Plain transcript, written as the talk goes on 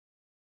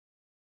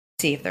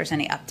see if there's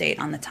any update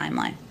on the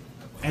timeline.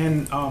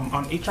 And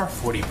on HR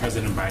 40,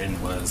 President Biden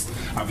was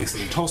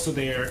obviously in Tulsa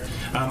there.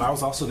 I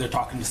was also there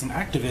talking to some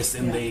activists,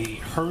 and they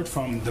heard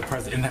from the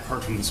president and have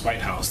heard from this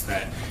White House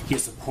that he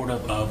is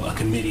supportive of a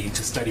committee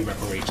to study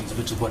reparations,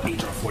 which is what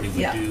HR 40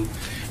 would do.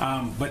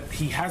 But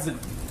he hasn't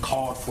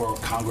called for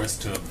Congress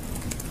to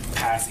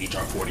pass HR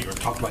 40 or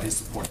talked about his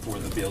support for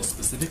the bill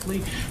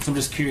specifically. So I'm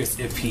just curious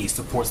if he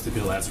supports the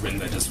bill as written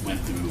that just went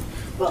through.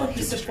 Well,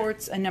 he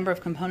supports a number of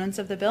components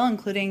of the bill,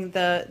 including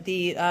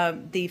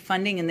the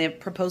funding and the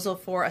proposal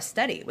for a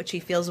study, which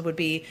he feels would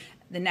be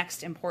the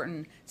next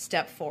important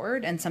step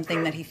forward and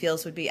something that he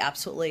feels would be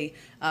absolutely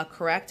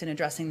correct in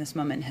addressing this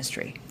moment in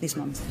history, these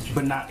moments in history.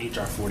 But not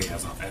HR 40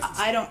 as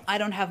I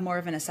don't have more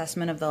of an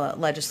assessment of the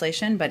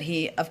legislation, but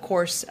he, of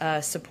course,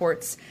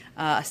 supports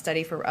a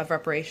study of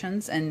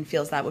reparations and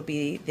feels that would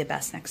be the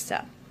best next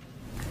step.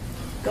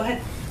 Go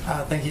ahead.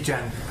 Thank you,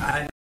 Jen.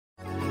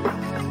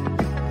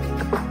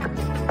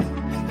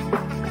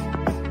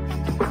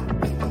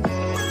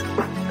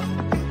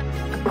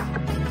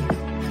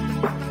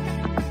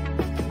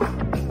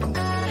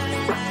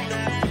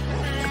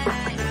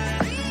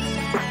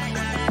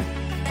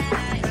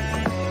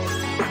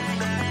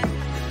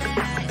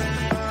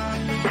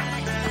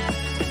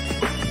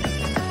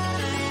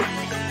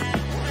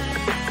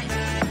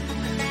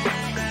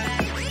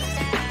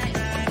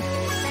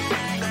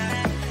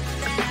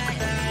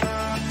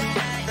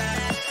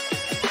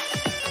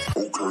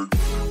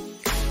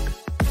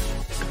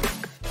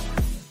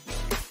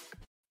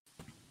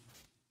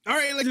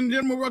 Ladies and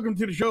gentlemen, welcome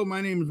to the show. My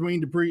name is Wayne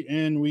Dupree,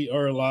 and we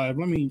are live.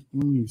 Let me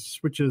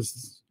switch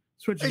us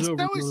over a little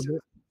bit.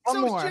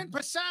 So is Jen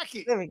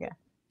Psaki. There we go.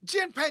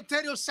 Jen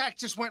Potato Sack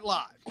just went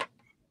live.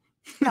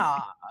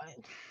 Nah,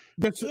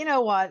 you know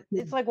what?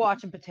 It's like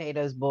watching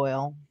potatoes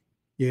boil.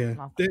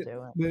 Yeah,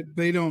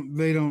 they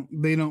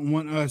don't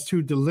want us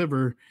to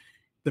deliver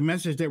the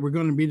message that we're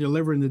going to be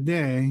delivering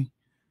today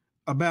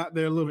about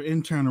their little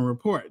internal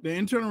report. The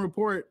internal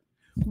report.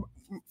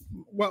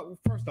 Well,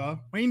 first off,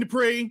 Wayne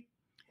Dupree.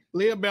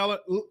 Leah Bella,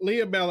 hello,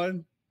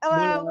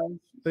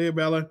 Leah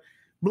Bella,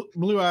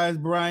 Blue Eyes,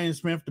 Brian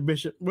Smith, the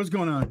Bishop. What's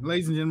going on,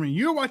 ladies and gentlemen?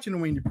 You're watching the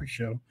Wayne Dupree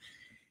Show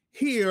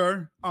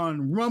here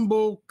on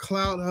Rumble,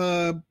 Cloud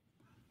Hub,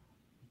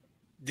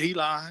 D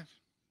Live,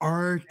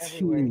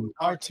 RT,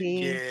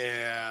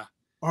 yeah,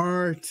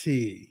 RT.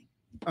 We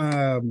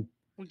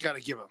gotta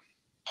give them.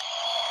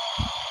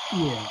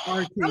 Yeah,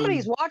 RT.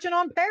 Somebody's watching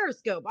on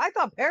Periscope. I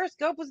thought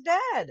Periscope was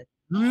dead.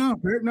 No,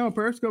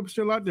 Periscope's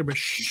still out there, but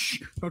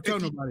shh, don't tell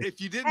nobody. If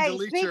you didn't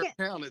delete your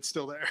account, it's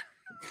still there.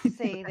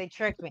 See, they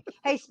tricked me.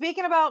 Hey,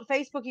 speaking about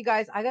Facebook, you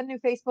guys, I got a new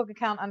Facebook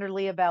account under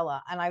Leah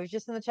Bella, and I was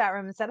just in the chat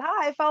room and said,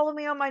 hi, follow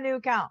me on my new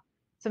account.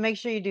 So make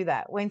sure you do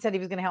that. Wayne said he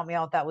was going to help me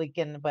out that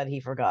weekend, but he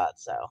forgot,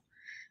 so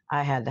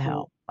I had to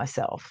help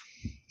myself.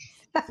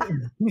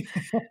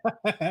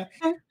 Yeah,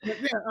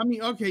 I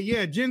mean, okay,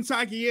 yeah, Jen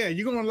Psaki, yeah,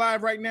 you're going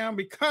live right now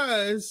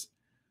because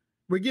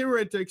we're getting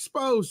ready to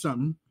expose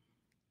something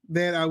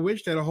that I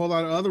wish that a whole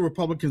lot of other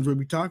Republicans would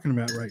be talking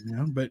about right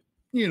now, but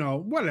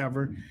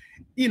whatever,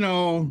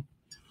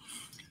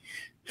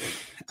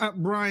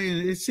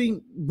 Brian,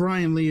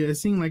 Leah, it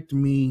seemed like to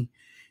me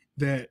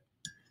that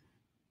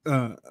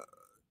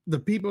the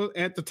people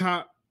at the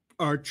top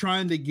are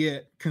trying to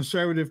get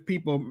conservative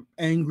people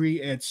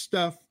angry at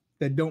stuff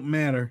that don't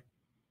matter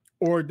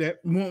or that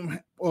won't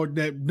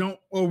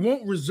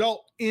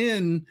result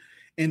in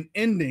an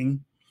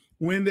ending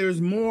when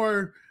there's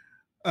more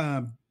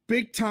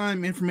big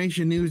time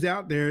information news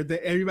out there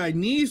that everybody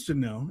needs to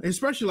know,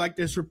 especially like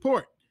this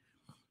report.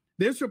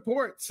 This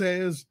report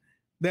says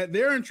that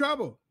they're in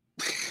trouble.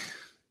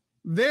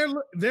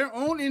 Their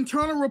own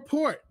internal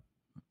report.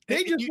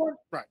 They just want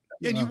right.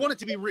 And you want it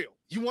to be real.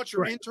 You want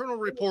your internal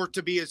report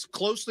to be as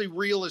closely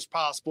real as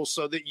possible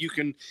so that you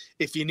can,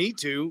 if you need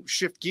to,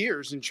 shift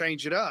gears and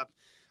change it up.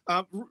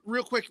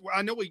 Real quick,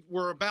 I know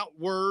we're about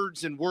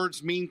words and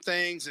words mean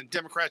things and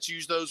Democrats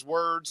use those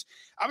words.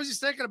 I was just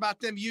thinking about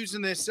them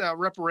using this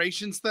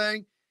reparations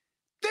thing.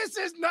 This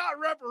is not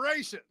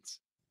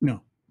reparations.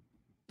 No.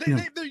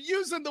 They're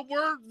using the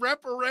word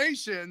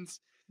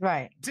reparations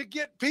to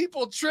get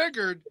people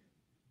triggered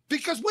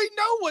because we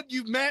know what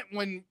you meant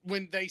when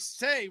they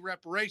say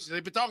reparations.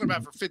 They've been talking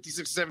about it for 50,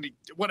 60, 70,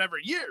 whatever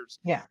years.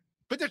 Yeah.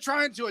 But they're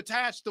trying to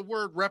attach the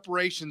word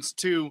reparations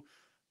to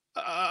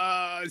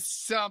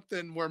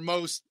something where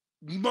most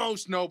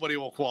nobody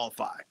will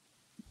qualify.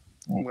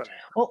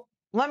 Well,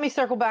 let me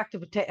circle back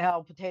to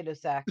how Potato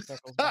Sack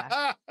circles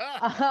back.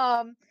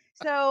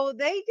 So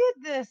they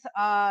did this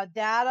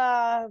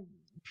data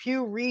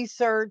Pew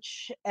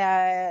Research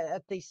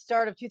at the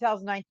start of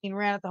 2019,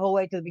 ran it the whole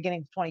way to the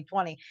beginning of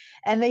 2020.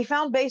 And they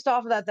found based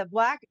off of that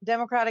Black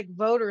Democratic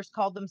voters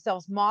called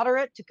themselves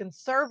moderate to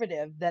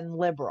conservative than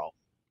liberal.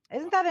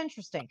 Isn't that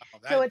interesting?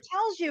 So it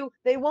tells you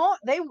they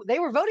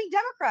were voting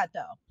Democrat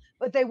though,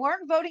 but they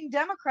weren't voting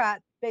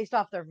Democrat based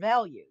off their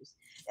values.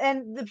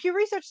 And the Pew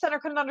Research Center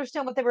couldn't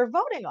understand what they were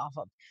voting off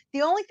of.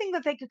 The only thing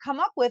that they could come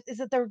up with is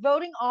that they're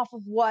voting off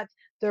of what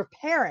their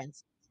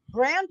parents,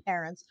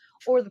 grandparents,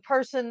 or the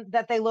person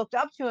that they looked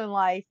up to in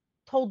life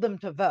told them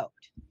to vote.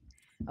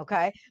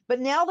 Okay. But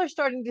now they're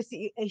starting to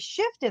see a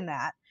shift in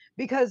that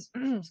because,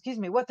 excuse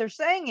me, what they're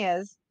saying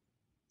is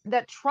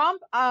that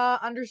Trump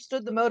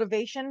understood the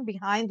motivation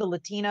behind the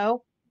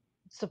Latino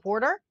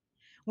supporter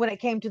when it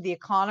came to the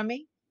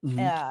economy,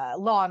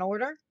 law and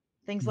order,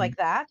 things like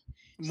that.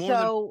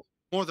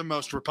 More than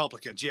most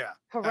Republicans. Yeah.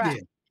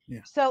 Correct. Yeah.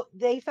 So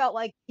they felt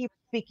like he was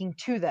speaking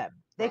to them.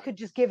 They could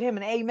just give him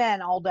an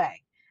amen all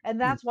day. And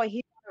that's why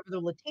he won over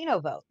the Latino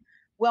vote.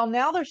 Well,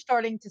 now they're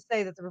starting to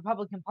say that the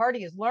Republican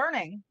Party is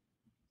learning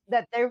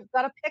that they've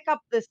got to pick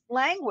up this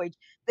language.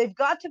 They've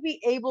got to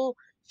be able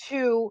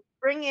to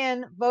bring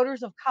in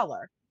voters of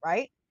color,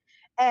 right?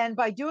 And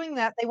by doing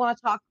that, they want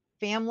to talk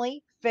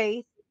family,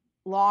 faith,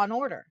 law, and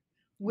order,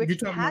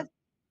 which has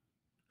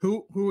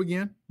who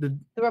again? The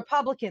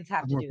Republicans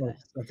have to do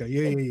this. Okay,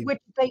 yeah. Which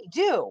they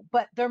do,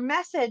 but their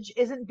message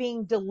isn't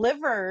being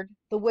delivered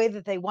the way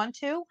that they want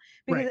to,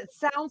 because it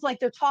sounds like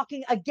they're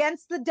talking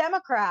against the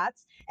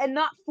Democrats and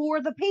not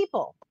for the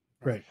people.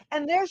 Right.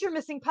 And there's your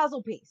missing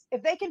puzzle piece.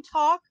 If they can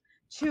talk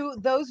to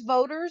those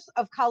voters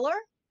of color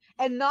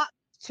and not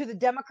to the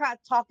Democrat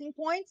talking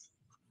points,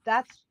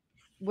 that's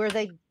where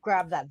they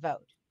grab that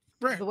vote.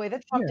 Right. The way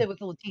that Trump did with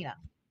the Latino.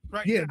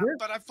 Right. Yeah,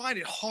 but I find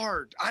it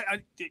hard.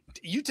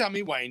 You tell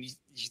me, Wayne, you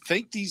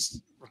think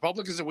these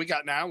Republicans that we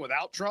got now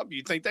without Trump,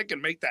 you think they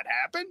can make that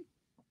happen?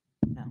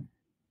 No.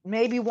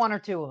 Maybe one or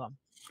two of them.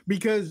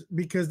 Because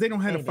they don't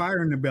have the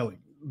fire in their belly.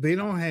 They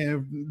don't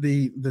have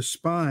the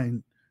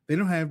spine. They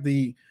don't have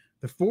the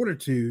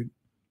fortitude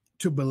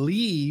to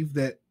believe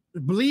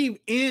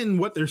in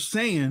what they're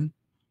saying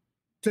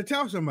to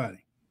tell somebody.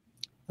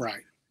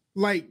 Right.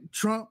 Like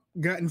Trump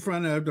got in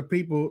front of the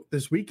people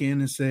this weekend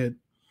and said,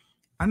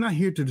 I'm not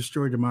here to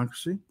destroy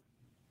democracy.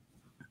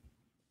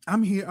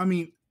 I'm here. I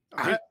mean,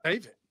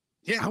 save it.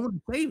 Yeah. I want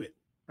to save it.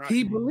 Right.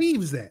 He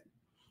believes that.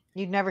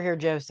 You'd never hear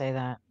Joe say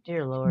that.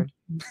 Dear Lord.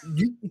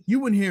 You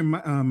wouldn't hear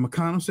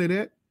McConnell say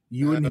that.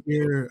 You wouldn't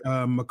hear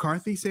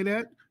McCarthy say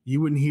that.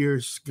 You wouldn't hear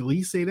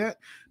Scalise say that,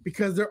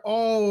 because they're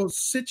all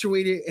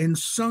situated and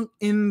sunk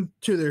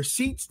into their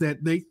seats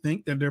that they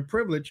think that they're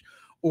privileged,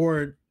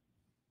 or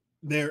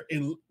they're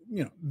in,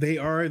 they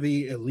are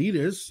the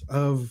elitists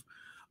of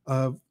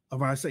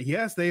our state.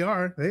 Yes, they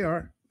are. They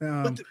are.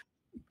 But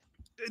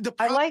the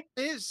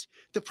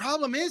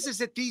problem is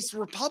that these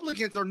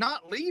Republicans are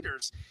not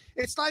leaders.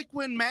 It's like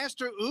when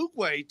Master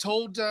Oogway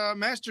told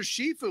Master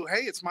Shifu,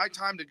 "Hey, it's my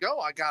time to go.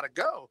 I gotta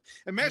go."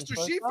 And Master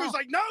Shifu's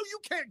like, "No, you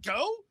can't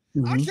go.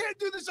 I can't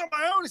do this on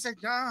my own." He said,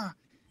 "Nah,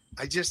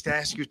 I just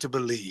ask you to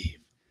believe."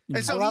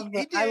 And so I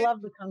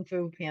love the Kung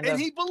Fu Panda. And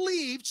he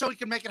believed so he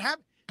could make it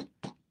happen.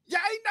 Yeah,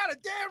 ain't not a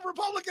damn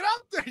Republican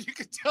out there you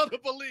can tell to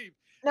believe.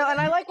 No,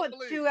 and I like what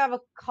Two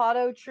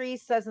Avocado Tree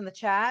says in the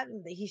chat.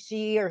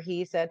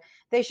 She said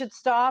they should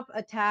stop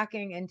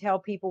attacking and tell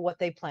people what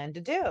they plan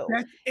to do.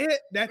 That's it.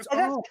 That's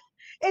all.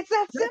 It's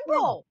that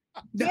simple.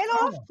 Get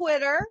off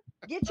Twitter.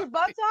 Get your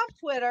butts off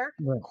Twitter.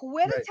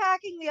 Quit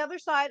attacking the other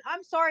side.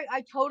 I'm sorry.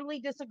 I totally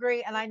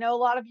disagree. And I know a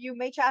lot of you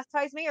may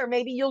chastise me, or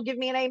maybe you'll give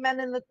me an amen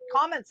in the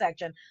comment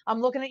section.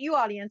 I'm looking at you,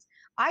 audience.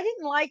 I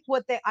didn't like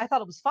I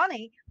thought it was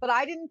funny, but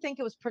I didn't think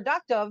it was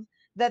productive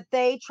that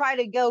they try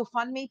to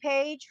GoFundMe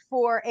page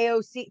for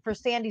AOC, for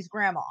Sandy's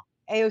grandma,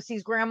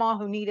 AOC's grandma,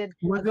 who needed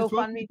a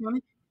GoFundMe.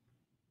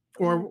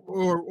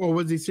 Or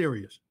was he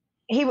serious?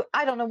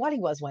 I don't know what he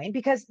was, Wayne,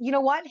 because you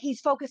know what?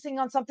 He's focusing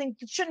on something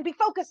that shouldn't be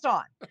focused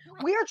on.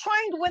 We are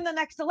trying to win the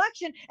next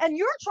election, and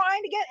you're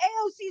trying to get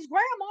AOC's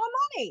grandma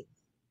money.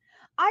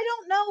 I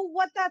don't know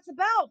what that's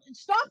about.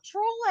 Stop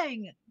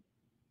trolling.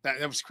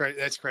 That was crazy.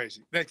 That's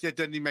crazy. That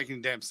doesn't even make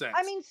any damn sense.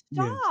 I mean,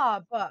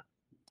 stop. Yeah.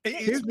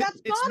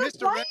 That's not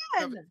a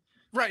plan.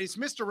 Right. It's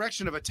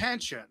misdirection of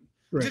attention.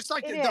 Right. Just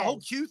like the whole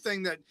Q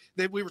thing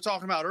that we were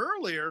talking about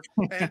earlier.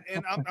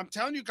 And I'm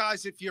telling you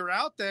guys, if you're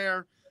out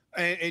there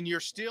and you're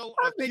still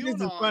I think this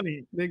is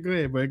funny. Go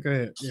ahead, but go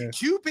ahead. Yeah.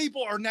 Q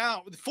people are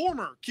now, the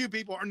former Q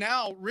people are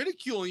now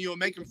ridiculing you and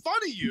making fun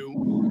of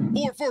you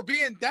for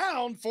being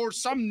down for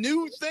some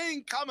new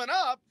thing coming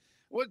up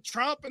with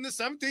Trump and the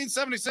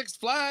 1776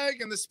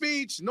 flag and the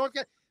speech. No,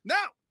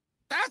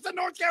 that's the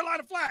North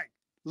Carolina flag.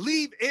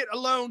 Leave it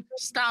alone.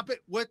 Stop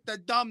it with the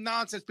dumb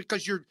nonsense,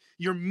 because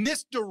you're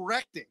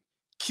misdirecting.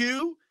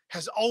 Q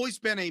has always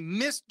been a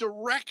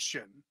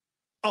misdirection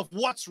of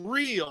what's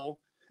real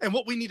and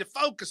what we need to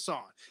focus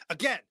on.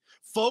 Again,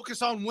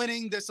 focus on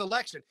winning this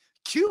election.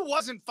 Q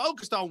wasn't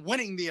focused on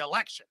winning the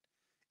election.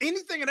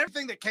 Anything and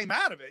everything that came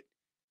out of it,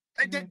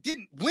 that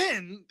didn't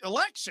win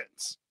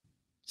elections.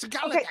 So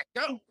gotta let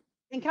that go.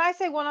 And can I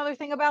say one other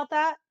thing about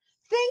that?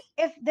 Think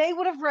if they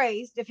would have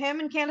raised, if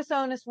him and Candace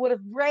Onis would have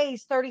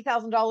raised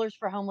 $30,000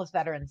 for homeless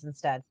veterans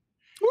instead.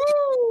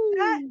 Woo!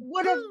 That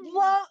would have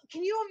blown.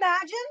 Can you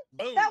imagine?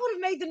 Boom. That would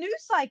have made the news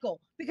cycle,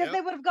 because they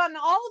would have gotten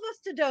all of us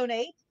to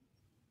donate,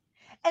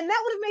 and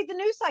that would have made the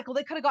news cycle.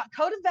 They could have got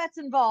Code of Vets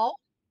involved,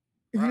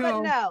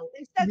 but no.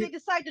 Instead, they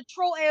decided to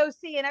troll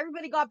AOC, and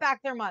everybody got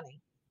back their money.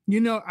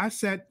 I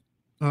said,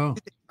 oh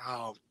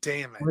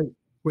damn it!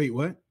 Wait,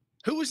 what?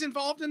 Who was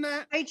involved in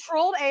that? They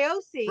trolled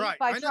AOC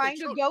by trying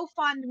to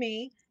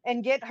GoFundMe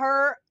and get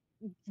her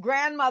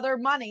grandmother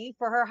money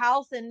for her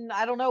house in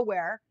I don't know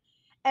where.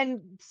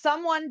 And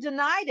someone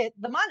denied it.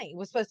 The money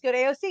was supposed to go to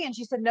AOC. And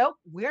she said, nope,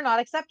 we're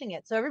not accepting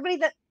it. So everybody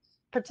that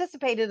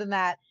participated in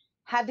that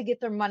had to get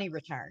their money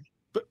returned.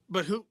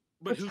 But who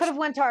could have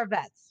went to our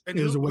vets. And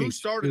who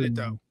started it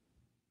though?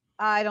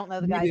 I don't know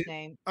the guy's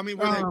name. I mean,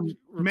 Matt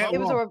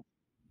Walsh.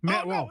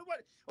 Matt Walsh.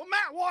 Well,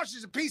 Matt Walsh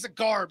is a piece of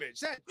garbage.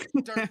 That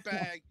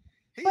dirtbag.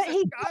 He's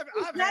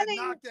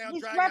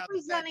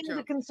representing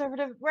the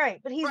conservative,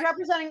 right? But he's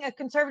representing a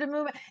conservative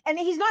movement, and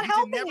he's not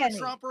helping any. He's a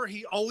Trumper.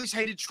 He always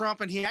hated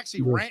Trump, and he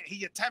actually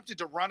he attempted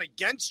to run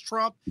against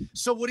Trump.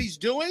 So what he's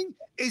doing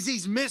is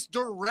he's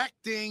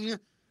misdirecting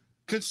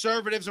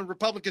conservatives and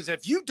Republicans.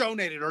 If you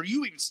donated or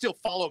you even still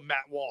follow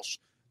Matt Walsh,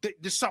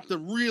 there's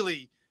something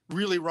really,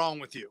 really wrong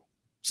with you.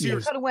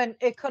 Seriously.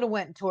 It could have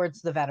went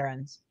towards the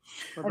veterans.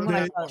 And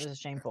I thought it was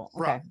shameful.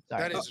 Okay,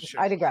 sorry. That is a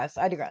shame. I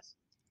digress.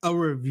 A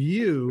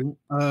review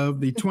of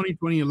the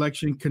 2020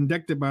 election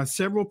conducted by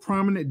several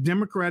prominent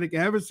Democratic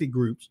advocacy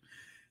groups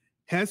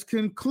has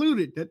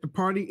concluded that the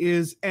party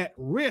is at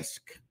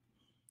risk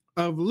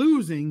of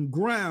losing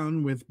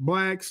ground with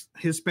Blacks,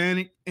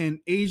 Hispanic, and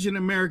Asian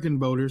American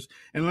voters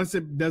unless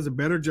it does a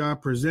better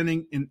job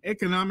presenting an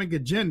economic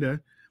agenda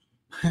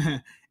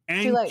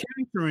and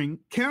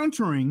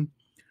countering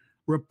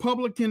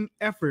Republican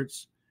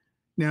efforts.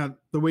 Now,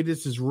 the way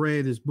this is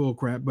read is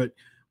bullcrap, but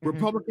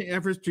Republican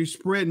efforts to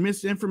spread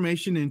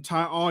misinformation and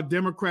tie all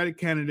Democratic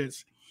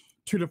candidates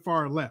to the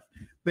far left.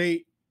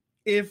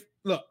 If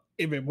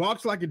it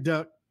walks like a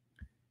duck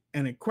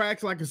and it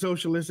quacks like a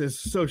socialist,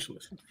 it's a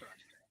socialist.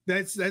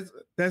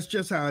 That's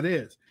just how it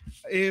is.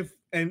 If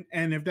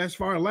that's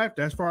far left,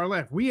 that's far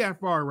left. We have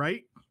far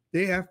right,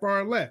 they have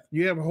far left.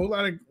 You have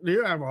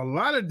a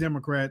lot of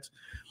Democrats.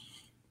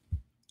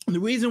 The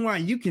reason why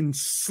you can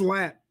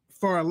slap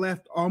far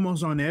left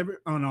almost on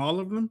all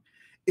of them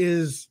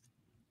is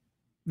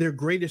their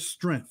greatest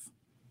strength,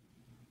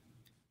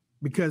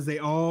 because they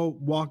all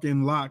walk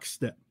in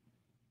lockstep.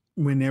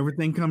 When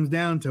everything comes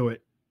down to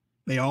it,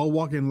 they all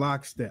walk in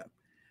lockstep.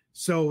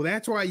 So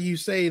that's why you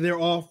say they're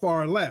all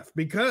far left,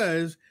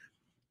 because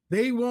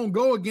they won't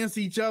go against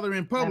each other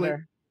in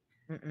public.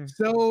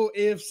 So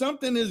if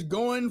something is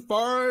going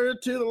far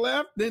to the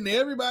left, then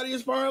everybody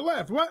is far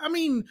left. Well, I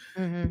mean,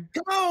 come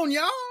on,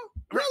 y'all.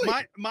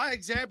 Really? My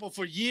example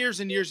for years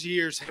and years and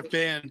years have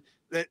been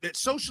that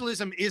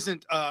socialism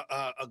isn't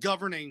a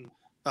governing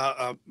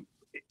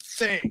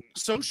thing.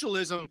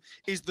 Socialism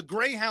is the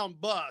Greyhound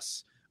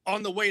bus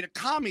on the way to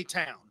Commie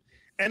Town.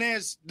 And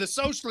as the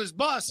socialist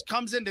bus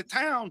comes into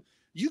town,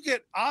 you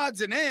get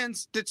odds and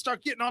ends that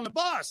start getting on the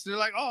bus. They're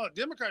like, oh,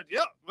 Democrat.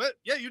 Yeah,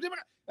 you're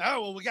Democrat.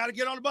 Oh, well, we got to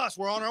get on the bus.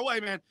 We're on our way,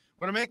 man.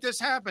 We're going to make this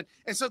happen.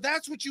 And so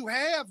that's what you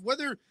have,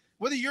 whether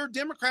you're a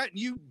Democrat and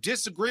you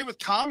disagree with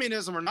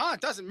communism or not,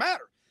 it doesn't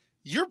matter.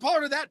 You're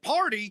part of that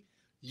party.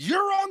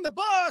 You're on the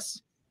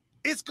bus.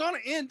 It's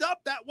going to end up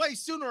that way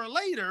sooner or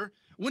later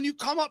when you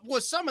come up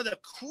with some of the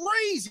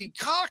crazy,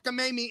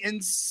 cockamamie,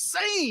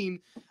 insane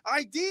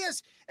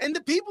ideas. And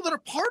the people that are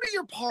part of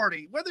your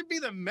party, whether it be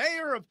the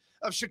mayor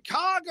of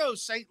Chicago,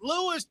 St.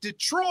 Louis,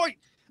 Detroit,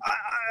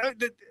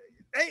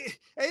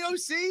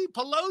 AOC,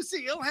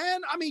 Pelosi, Ilhan,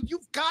 I mean,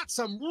 you've got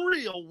some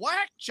real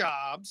whack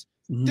jobs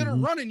that are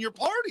running your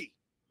party.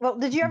 Well,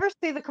 did you ever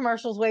see the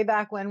commercials way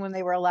back when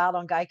they were allowed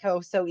on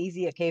Geico? So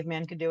easy a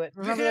caveman could do it.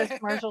 Remember those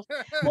commercials?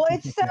 Well,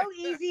 it's so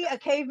easy a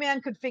caveman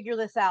could figure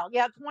this out.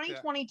 Yeah,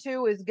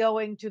 2022 is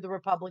going to the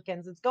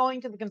Republicans. It's going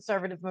to the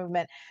conservative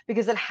movement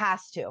because it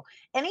has to.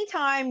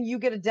 Anytime you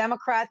get a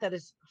Democrat that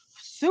is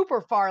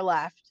super far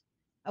left,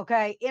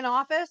 okay, in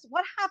office,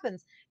 what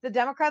happens? The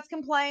Democrats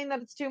complain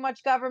that it's too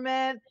much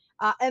government.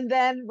 And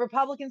then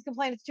Republicans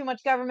complain it's too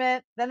much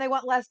government. Then they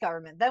want less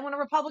government. Then when a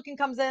Republican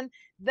comes in,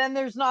 then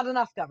there's not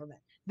enough government.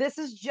 This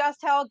is just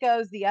how it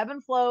goes, the ebb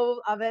and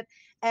flow of it.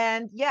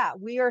 And yeah,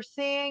 we are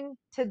seeing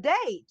to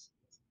date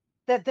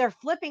that they're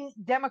flipping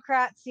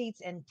Democrat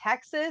seats in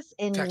Texas,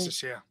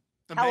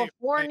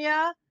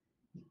 California.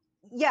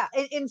 Yeah,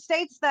 in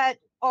states that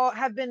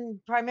have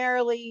been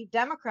primarily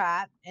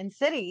Democrat in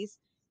cities.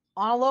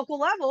 On a local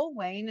level,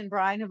 Wayne and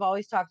Brian have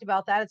always talked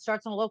about that. It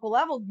starts on a local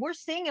level. We're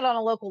seeing it on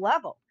a local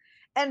level.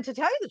 And to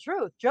tell you the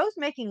truth, Joe's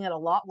making it a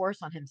lot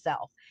worse on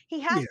himself. He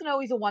has to know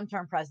he's a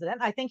one-term president.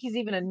 I think he's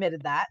even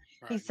admitted that.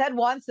 Right. He said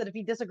once that if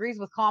he disagrees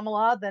with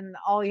Kamala, then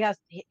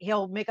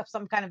he'll make up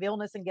some kind of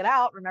illness and get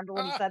out. Remember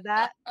when he said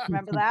that?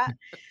 Remember that?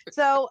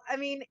 So, I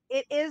mean,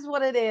 it is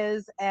what it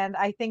is. And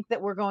I think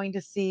that we're going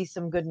to see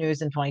some good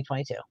news in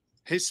 2022.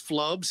 His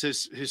flubs,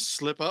 his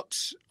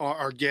slip-ups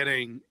are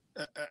getting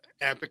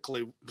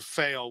epically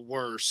fail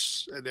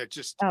worse. They're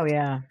just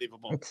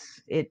unbelievable.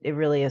 It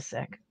really is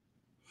sick.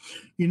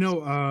 You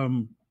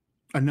know,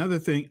 another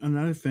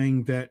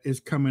thing that is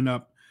coming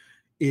up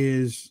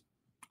is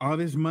all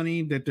this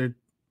money that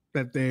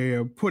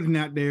they're putting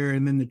out there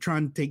and then they're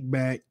trying to take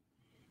back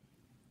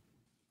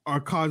are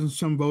causing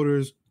some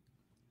voters,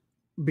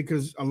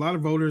 because a lot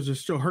of voters are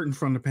still hurting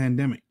from the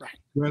pandemic,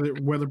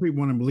 right? Whether people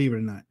want to believe it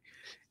or not.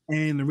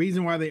 And the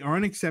reason why they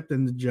aren't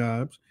accepting the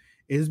jobs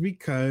is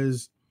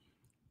because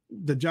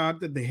the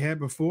job that they had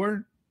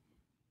before,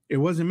 it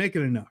wasn't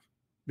making enough.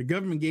 The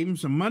government gave them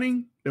some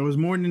money that was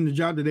more than the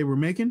job that they were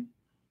making.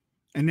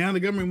 And now the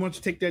government wants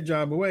to take that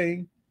job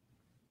away.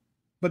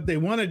 But they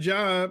want a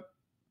job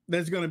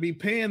that's going to be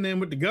paying them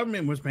what the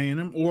government was paying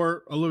them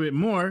or a little bit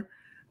more.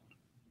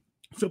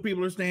 So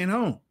people are staying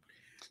home.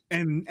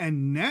 And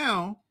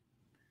now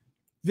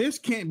this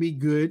can't be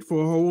good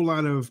for a whole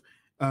lot of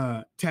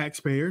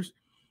taxpayers,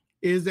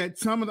 is that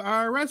some of the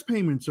IRS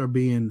payments are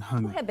being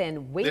hung up. You have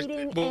been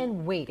waiting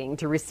and waiting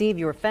to receive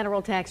your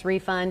federal tax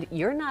refund.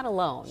 You're not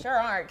alone. Sure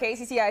aren't.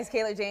 KCCI's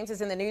Kayla James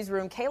is in the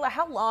newsroom. Kayla,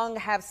 how long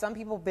have some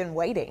people been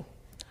waiting?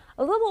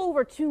 A little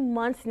over 2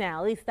 months now.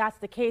 At least that's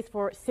the case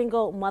for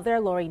single mother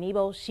Lori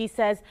Nebo. She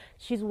says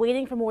she's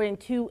waiting for more than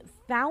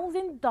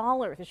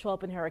 $2,000 to show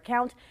up in her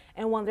account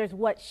and wonders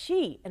what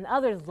she and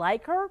others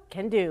like her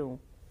can do.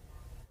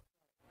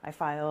 I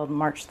filed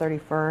March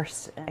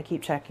 31st. I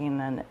keep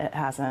checking and it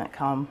hasn't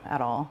come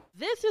at all.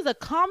 This is a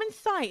common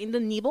sight in the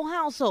Nebo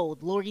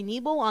household. Lori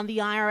Nebo on the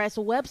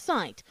IRS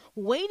website,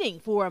 waiting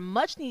for a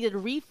much needed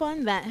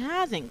refund that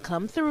hasn't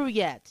come through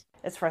yet.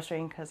 It's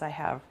frustrating because I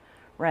have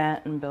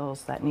rent and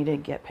bills that need to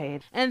get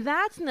paid. And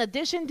that's in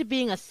addition to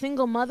being a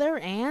single mother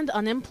and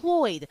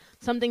unemployed,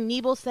 something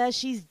Nebo says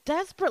she's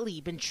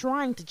desperately been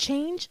trying to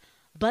change,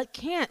 but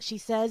can't, she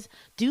says,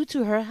 due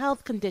to her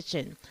health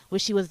condition,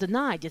 which she was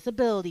denied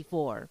disability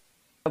for.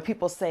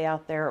 People say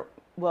out there,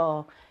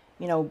 well,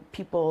 you know,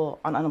 people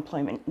on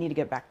unemployment need to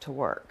get back to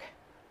work.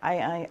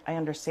 I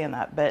understand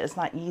that, but it's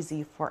not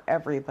easy for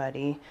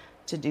everybody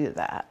to do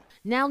that.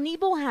 Now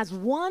Nebo has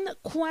one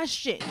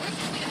question.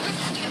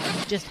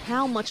 Just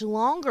how much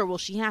longer will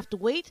she have to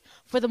wait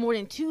for the more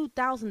than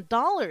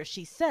 $2,000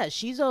 she says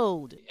she's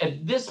owed?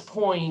 At this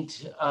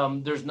point,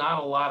 there's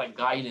not a lot of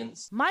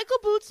guidance. Michael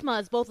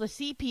Bootsma is both a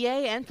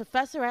CPA and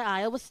professor at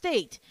Iowa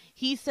State.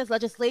 He says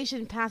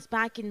legislation passed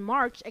back in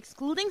March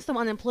excluding some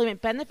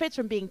unemployment benefits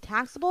from being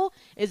taxable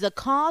is a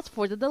cause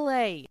for the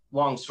delay.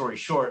 Long story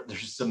short,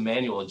 there's some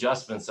manual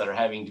adjustments that are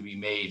having to be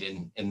made,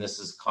 and this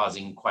is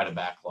causing quite a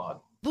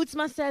backlog.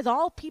 Bootsma says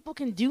all people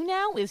can do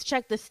now is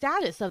check the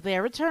status of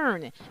their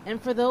return.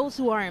 And for those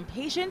who are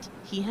impatient,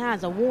 he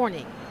has a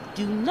warning.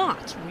 Do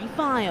not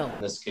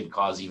refile. This could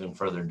cause even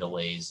further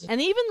delays.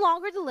 An even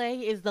longer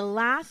delay is the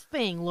last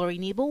thing Lori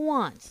Nebo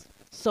wants.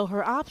 So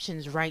her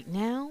options right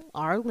now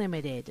are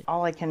limited.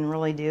 All I can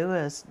really do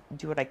is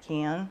do what I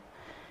can,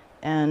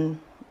 and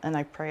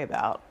I pray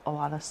about a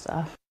lot of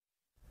stuff.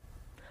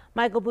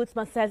 Michael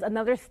Bootsma says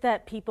another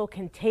step people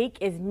can take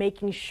is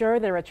making sure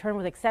their return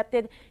was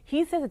accepted.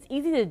 He says it's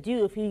easy to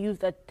do if you use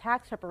a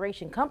tax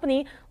preparation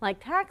company like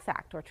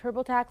TaxAct or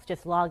TurboTax.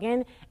 Just log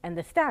in and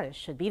the status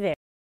should be there.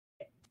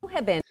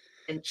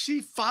 She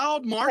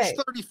filed March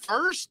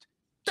 31st?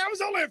 That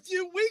was only a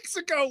few weeks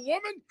ago,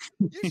 woman.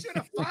 You should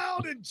have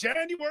filed in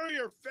January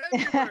or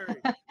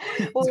February.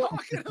 What are you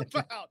talking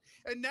about?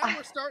 And now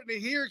we're starting to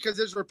hear, because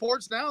there's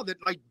reports now that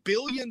like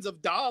billions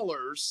of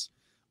dollars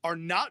are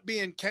not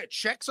being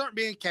checks aren't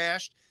being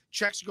cashed.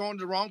 Checks are going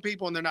to the wrong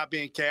people and they're not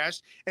being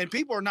cashed. And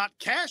people are not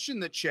cashing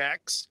the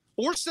checks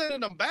or sending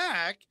them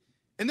back.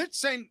 And they're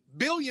saying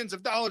billions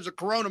of dollars of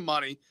Corona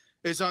money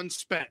is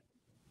unspent.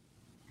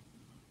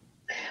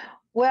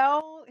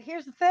 Well,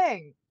 here's the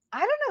thing. I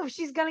don't know if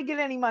she's going to get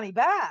any money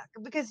back,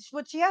 because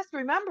what she has to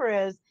remember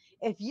is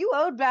if you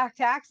owed back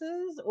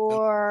taxes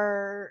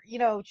or,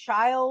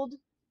 child.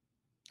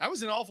 I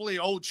was an awfully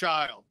old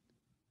child.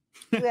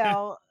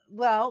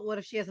 Well, what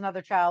if she has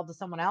another child to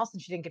someone else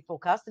and she didn't get full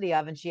custody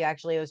of, and she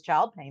actually owes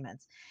child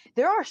payments?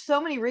 There are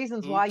so many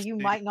reasons why you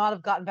might not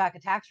have gotten back a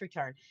tax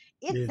return.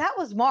 That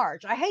was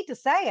March. I hate to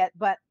say it,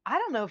 but I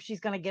don't know if she's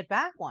going to get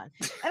back one.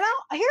 And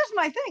here's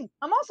my thing.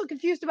 I'm also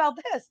confused about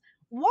this.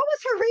 What was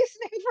her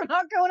reasoning for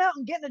not going out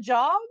and getting a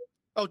job?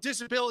 Oh,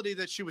 disability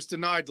that she was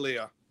denied,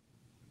 Leah.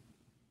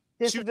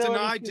 She was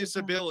denied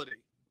disability.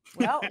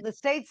 Well, the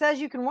state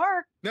says you can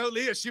work. No,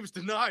 Leah, she was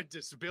denied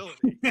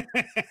disability.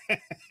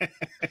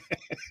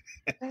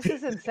 This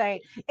is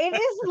insane. It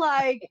is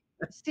like,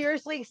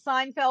 seriously,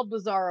 Seinfeld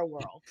Bizarro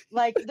World.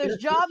 Like, there's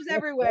jobs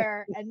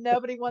everywhere and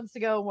nobody wants to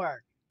go and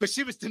work. But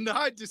she was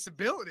denied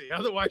disability.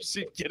 Otherwise,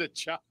 she'd get a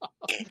job. I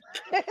know.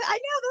 That's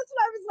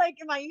what I was like.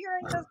 Am I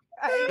hearing this?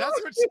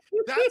 That's what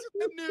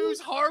the news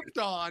harped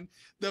on.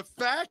 The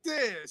fact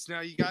is,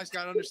 now you guys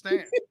got to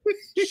understand,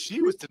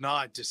 she was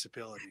denied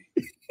disability.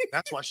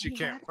 That's why she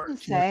can't work.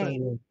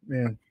 Insane.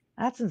 Yeah.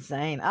 That's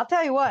insane. I'll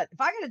tell you what,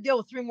 if I got to deal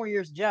with 3 more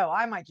years of Joe,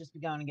 I might just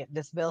be going to get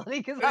disability,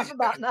 because I'm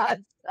about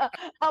nuts.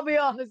 I'll be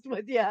honest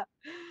with you.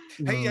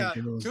 Hey,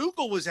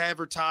 Google was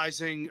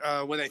advertising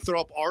when they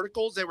throw up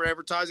articles, they were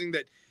advertising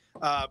that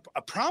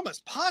a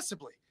promise,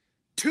 possibly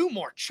 2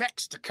 more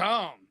checks to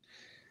come.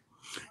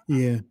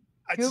 Yeah.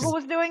 Google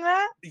was doing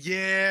that?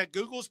 Yeah,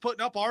 Google's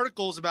putting up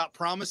articles about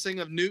promising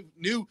of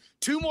new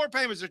 2 more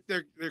payments.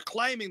 They're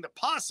claiming the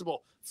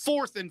possible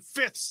 4th and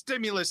 5th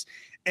stimulus,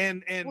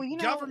 and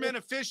government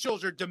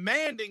officials are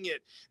demanding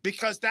it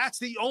because that's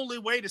the only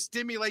way to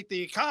stimulate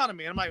the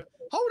economy. And I'm like,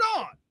 hold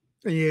on.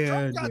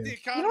 Yeah. Trump got the You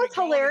economy know what's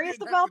going and hilarious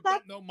didn't have about to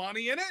that? dump no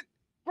money in it.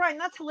 Brian,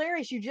 that's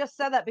hilarious. You just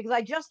said that because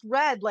I just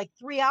read like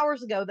 3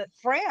 hours ago that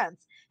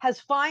France has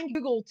fined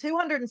Google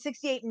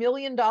 $268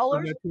 million Saw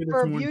that too this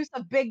for morning. abuse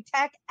of big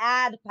tech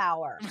ad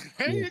power.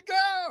 There Yeah. you go.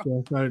 Yeah,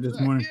 I saw it this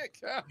There morning. you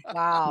go.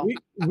 Wow.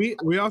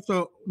 We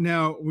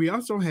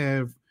also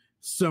have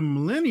some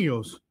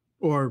millennials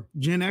or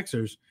Gen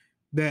Xers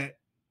that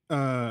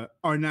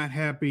are not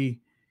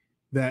happy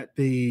that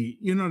the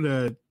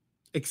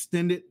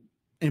extended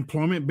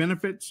employment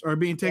benefits are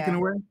being taken Yeah.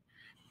 away.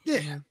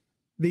 Yeah.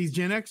 These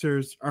Gen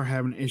Xers are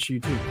having an issue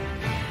too.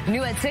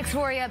 New at 6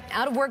 for you.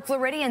 Out of work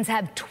Floridians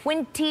have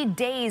 20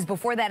 days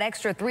before that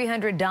extra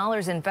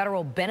 $300 in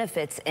federal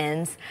benefits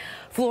ends.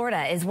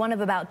 Florida is one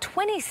of about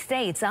 20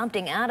 states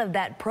opting out of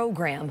that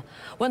program.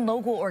 One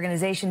local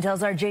organization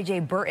tells our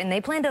JJ Burton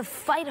they plan to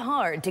fight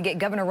hard to get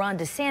Governor Ron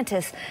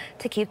DeSantis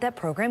to keep that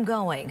program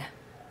going.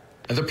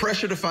 The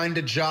pressure to find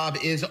a job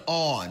is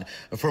on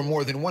for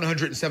more than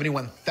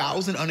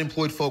 171,000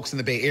 unemployed folks in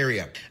the Bay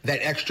Area. That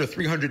extra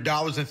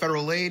 $300 in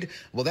federal aid,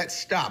 well, that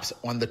stops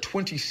on the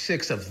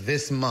 26th of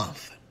this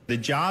month. The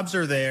jobs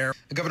are there.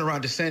 Governor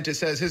Ron DeSantis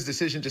says his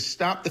decision to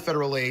stop the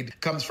federal aid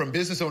comes from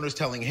business owners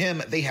telling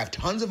him they have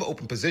tons of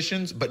open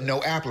positions, but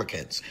no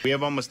applicants. We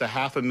have almost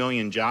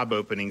 500,000 job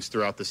openings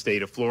throughout the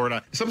state of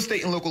Florida. Some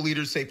state and local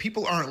leaders say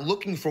people aren't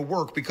looking for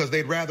work because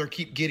they'd rather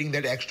keep getting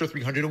that extra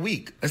 $300 a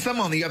week. And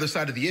some on the other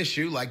side of the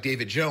issue, like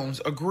David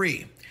Jones,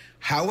 agree.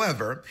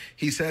 However,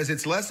 he says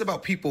it's less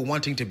about people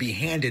wanting to be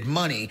handed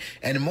money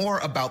and more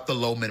about the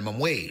low minimum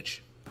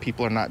wage.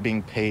 People are not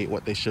being paid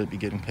what they should be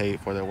getting paid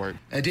for their work.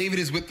 And David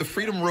is with the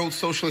Freedom Road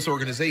Socialist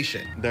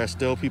Organization. There are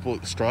still people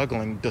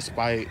struggling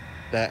despite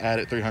that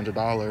added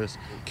 $300.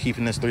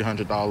 Keeping this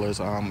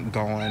 $300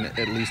 going,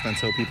 at least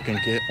until people can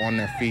get on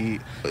their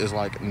feet, is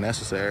like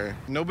necessary.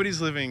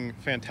 Nobody's living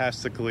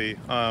fantastically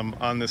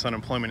on this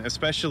unemployment,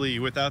 especially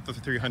without the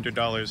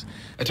 $300.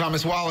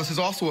 Thomas Wallace is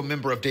also a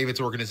member of David's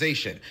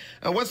organization.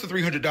 Once the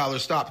 $300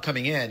 stop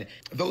coming in,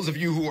 those of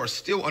you who are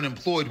still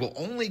unemployed will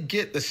only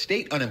get the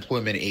state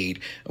unemployment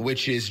aid,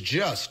 which is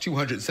just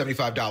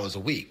 $275 a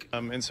week.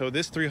 And so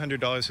this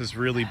 $300 has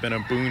really been a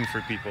boon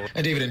for people.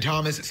 And David and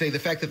Thomas say the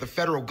fact that the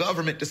federal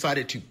government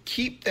decided to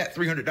keep that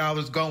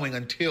 $300 going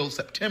until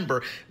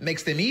September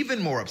makes them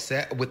even more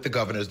upset with the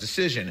governor's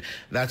decision.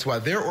 That's why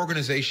their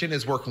organization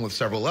is working with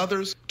several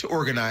others to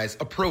organize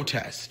a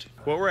protest.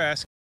 What we're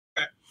asking.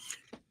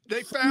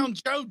 They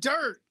found Joe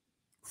Dirt.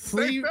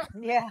 They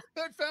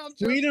found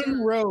Joe Freedom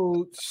Dirt.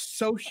 Road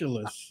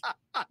Socialist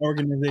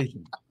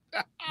Organization.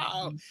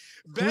 Oh,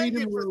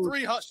 begging for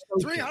 $300.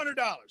 Social.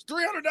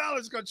 $300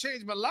 is going to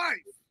change my life.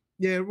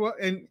 Yeah, well,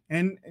 and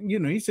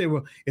he said,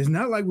 well, it's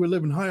not like we're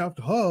living high off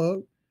the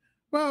hog.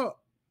 Well,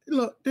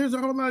 look, there's a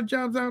whole lot of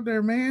jobs out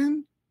there,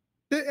 man.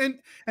 And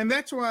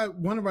that's why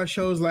one of our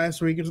shows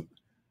last week is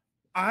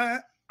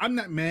I'm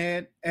not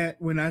mad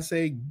at when I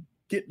say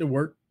get to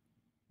work,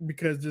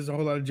 because there's a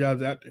whole lot of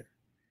jobs out there.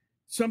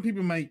 Some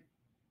people might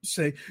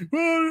say,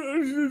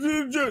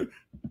 well,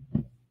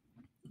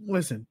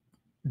 listen,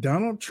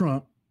 Donald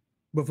Trump,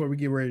 before we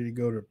get ready to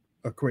go to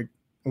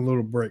a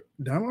little break,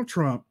 Donald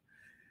Trump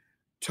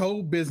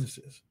told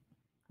businesses,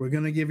 we're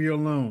going to give you a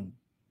loan.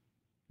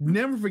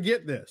 Never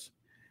forget this.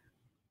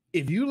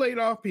 If you laid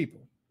off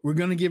people, we're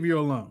going to give you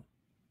a loan.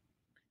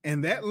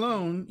 And that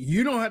loan,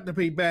 you don't have to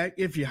pay back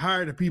if you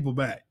hire the people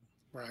back.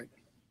 Right.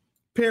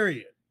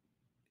 Period.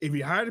 If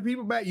you hire the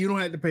people back, you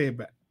don't have to pay it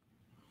back.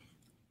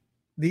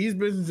 These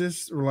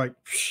businesses were like,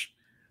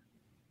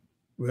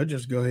 we'll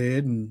just go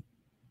ahead and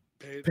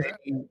pay.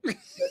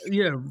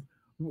 Yeah.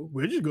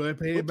 We'll just go ahead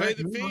and pay it back.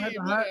 Pay the fee,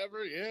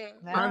 whatever. Yeah.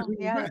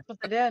 That's what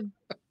they did.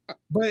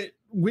 But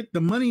with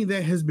the money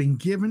that has been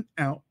given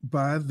out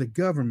by the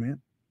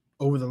government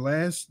over the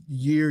last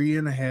year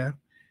and a half,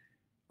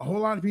 a whole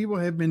lot of people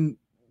have been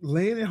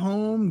laying at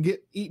home,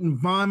 eating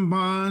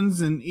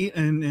bonbons and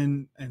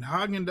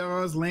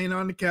Haagen-Dazs, laying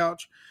on the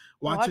couch,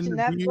 watching the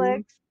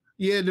Netflix.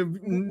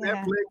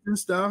 Netflix and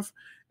stuff,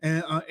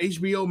 and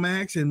HBO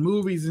Max and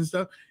movies and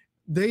stuff.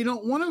 They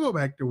don't want to go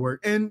back to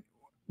work, and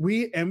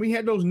we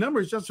had those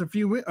numbers just a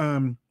few weeks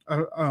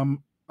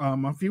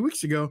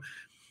ago.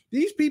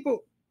 These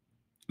people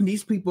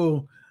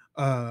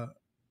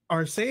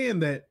are saying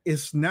that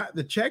it's not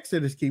the checks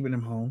that is keeping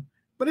them home,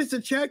 but it's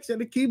the checks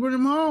that are keeping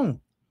them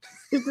home.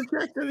 It's the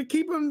checks that are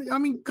keeping them. I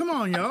mean, come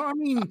on, y'all. I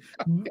mean,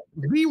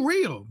 be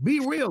real,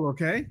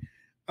 okay?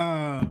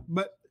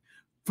 But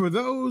for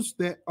those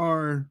that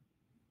are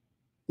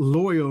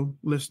loyal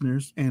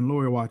listeners and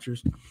loyal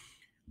watchers,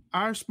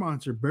 our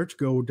sponsor,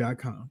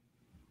 birchgold.com.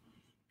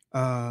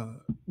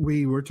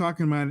 We were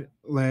talking about it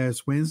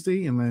last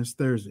Wednesday and last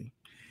Thursday.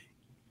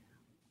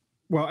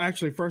 Well,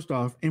 actually, first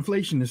off,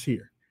 inflation is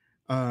here.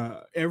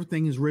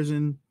 Everything has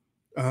risen.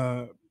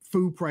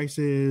 Food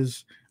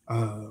prices,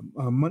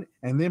 money,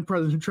 and then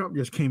President Trump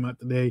just came out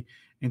today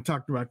and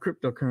talked about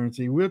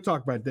cryptocurrency. We'll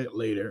talk about that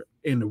later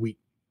in the week.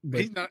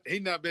 But He's not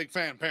a big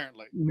fan,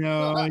 apparently.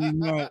 no, he's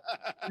not.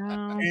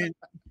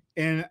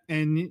 And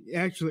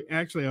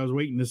actually, I was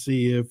waiting to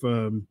see if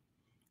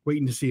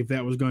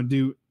that was going to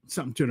do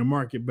something to the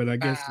market, but I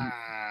guess.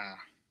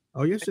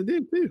 Oh yes, it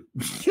did too.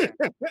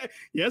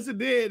 Yes, it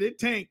did. It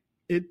tanked.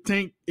 It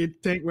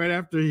tanked right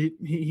after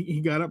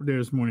he got up there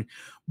this morning.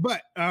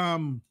 But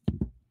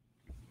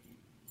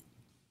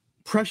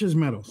precious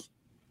metals.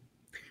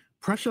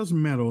 Precious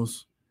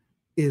metals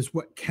is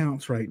what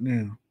counts right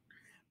now.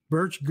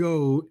 Birch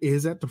Gold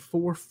is at the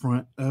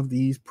forefront of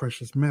these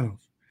precious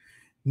metals.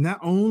 Not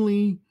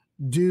only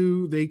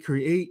do they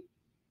create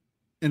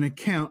an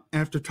account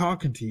after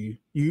talking to you,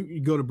 you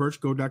go to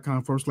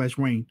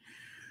birchgold.com/Wayne,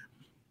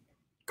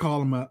 call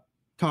them up,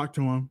 talk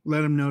to them,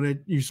 let them know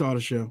that you saw the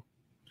show.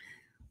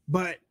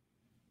 But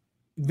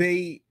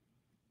they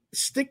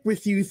stick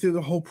with you through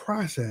the whole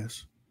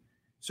process.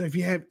 So if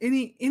you have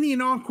any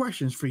and all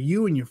questions for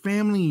you and your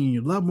family and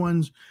your loved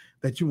ones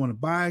that you want to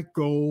buy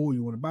gold,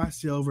 you want to buy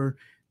silver,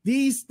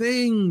 these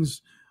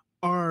things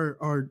are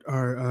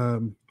how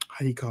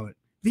do you call it?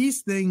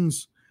 These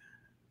things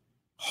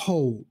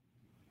hold.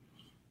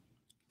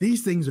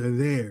 These things are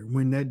there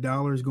when that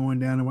dollar is going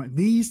down. And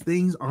these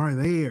things are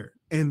there,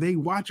 and they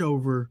watch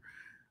over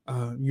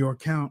your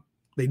account.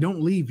 They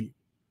don't leave you.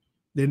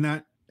 They're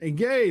not, hey,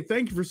 Gay,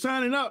 thank you for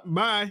signing up.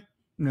 Bye.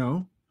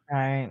 No.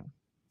 Right.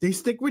 They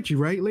stick with you,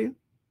 right, Leah?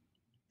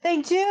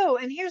 They do.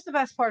 And here's the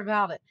best part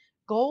about it.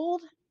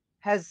 Gold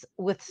has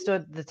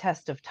withstood the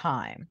test of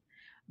time.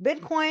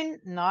 Bitcoin,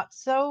 not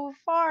so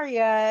far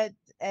yet.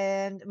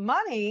 And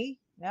money,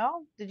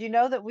 did you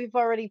know that we've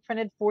already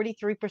printed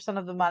 43%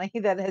 of the money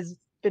that has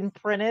been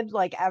printed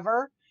like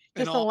ever?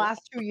 Just in the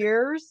last 2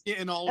 years.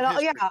 Yeah, in all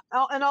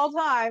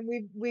time,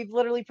 we've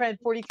literally printed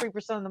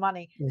 43% of the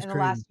money in the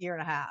last year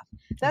and a half.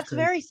 That's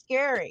very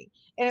scary,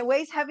 and it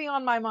weighs heavy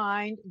on my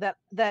mind.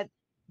 That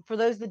for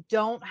those that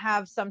don't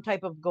have some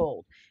type of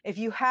gold, if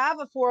you have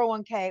a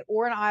 401k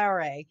or an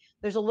IRA,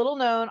 there's a little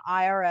known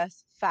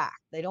IRS fact.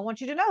 They don't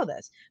want you to know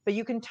this, but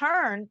you can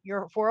turn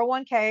your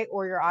 401k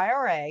or your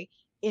IRA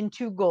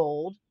into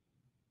gold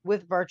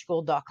with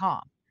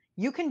birchgold.com.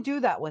 You can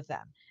do that with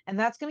them. And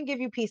that's going to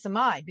give you peace of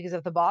mind, because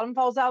if the bottom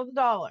falls out of the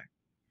dollar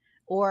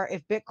or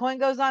if Bitcoin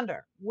goes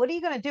under, what are you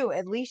going to do?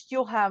 At least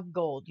you'll have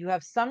gold. You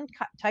have some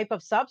type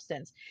of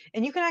substance,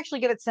 and you can actually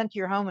get it sent to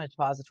your home in a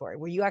depository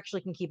where you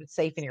actually can keep it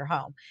safe in your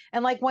home.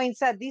 And like Wayne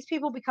said, these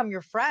people become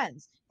your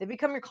friends. They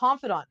become your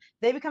confidant.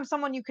 They become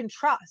someone you can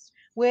trust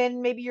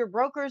when maybe your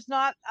broker's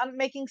not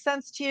making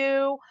sense to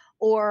you,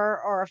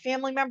 or a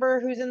family member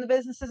who's in the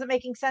business isn't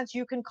making sense.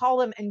 You can call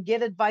them and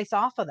get advice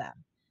off of them.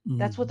 Mm-hmm.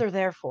 That's what they're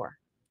there for.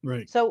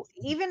 Right. So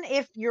even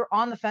if you're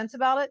on the fence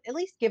about it, at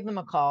least give them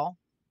a call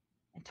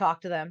and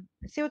talk to them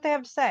and see what they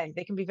have to say.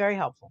 They can be very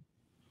helpful.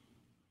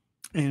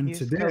 And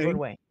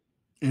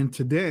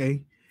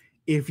today,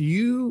 if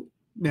you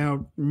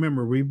now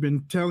remember, we've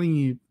been telling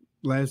you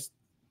last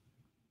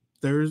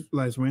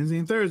Wednesday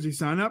and Thursday,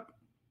 sign up,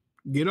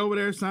 get over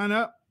there, sign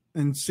up,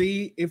 and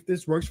see if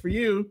this works for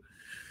you.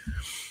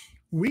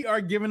 We are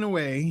giving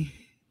away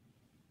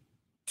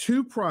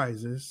 2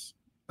 prizes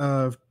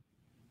of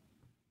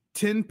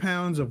 10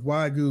 pounds of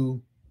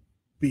Wagyu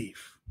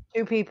beef.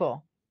 2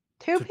 people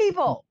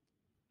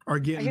are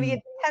going to get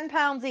 10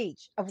 pounds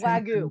each of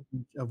Wagyu.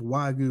 Of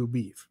Wagyu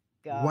beef.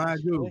 Gosh,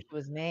 Wagyu. I wish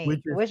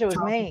it was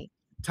me.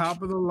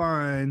 Top of the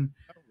line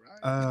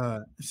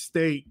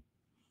steak.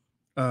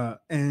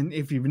 And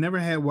if you've never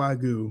had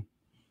Wagyu,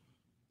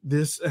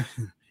 this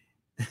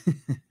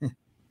it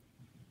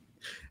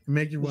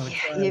makes you want to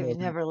cry. You've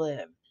never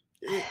lived.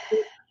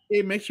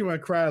 It makes you want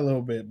to cry a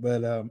little bit,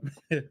 but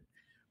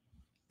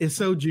it's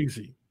so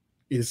juicy.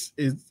 It's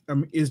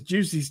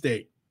juicy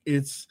steak.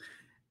 It's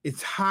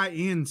high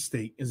end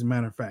steak, as a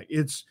matter of fact.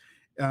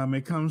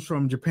 It comes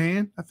from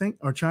Japan, I think,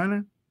 or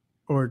China,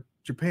 or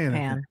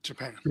Japan.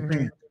 Japan.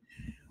 Mm-hmm.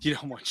 You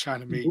don't want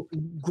China meat.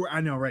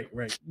 I know, right.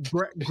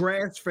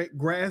 Grass fed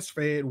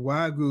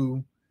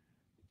Wagyu,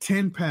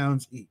 10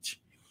 pounds each.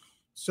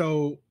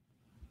 So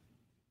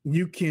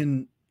you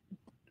can,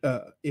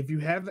 if you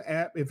have the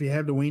app, if you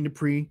have the Wayne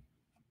Dupree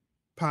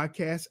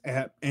podcast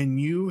app, and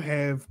you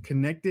have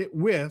connected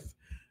with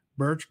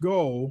Birch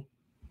Gold,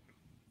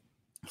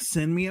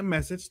 send me a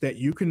message that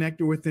you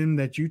connected with them,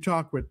 that you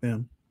talk with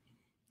them.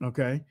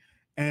 Okay.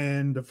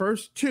 And the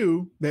first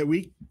 2 that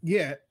we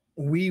get,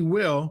 we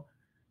will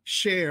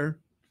share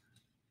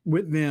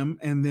with them,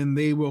 and then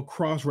they will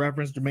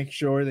cross-reference to make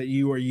sure that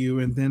you are you,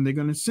 and then they're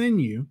going to send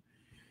you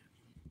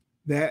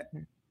that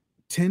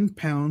 10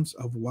 pounds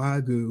of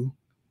Wagyu.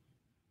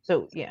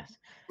 So yes.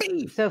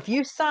 So if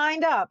you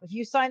signed up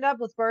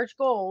with Birch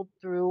Gold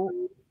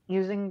through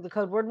using the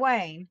code word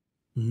Wayne,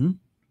 mm-hmm.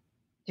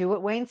 do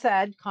what Wayne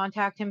said,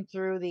 contact him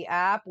through the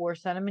app or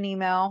send him an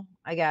email,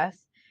 I guess.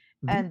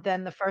 Mm-hmm. And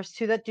then the first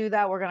 2 that do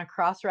that, we're going to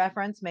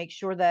cross-reference, make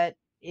sure that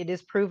it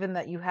is proven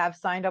that you have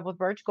signed up with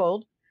Birch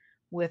Gold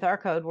with our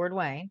code word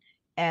Wayne.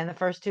 And the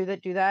first 2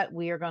 that do that,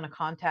 we are going to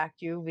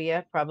contact you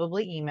via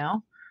probably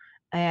email,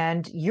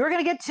 and you're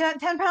going to get 10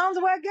 pounds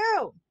of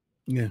Wagyu.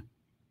 Yeah.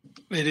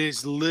 It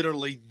is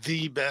literally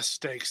the best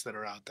steaks that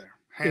are out there.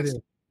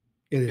 It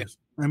is.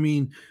 I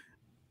mean,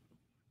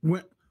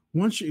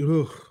 once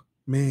you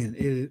Man,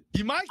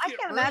 you might. I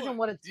can't imagine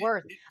what it's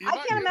worth. I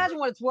can't imagine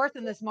what it's worth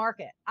in this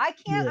market. I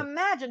can't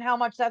imagine how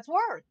much that's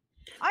worth.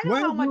 I know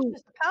how much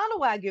just a pound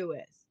of Wagyu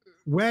is.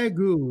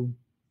 Wagyu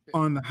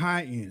on the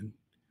high end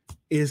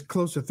is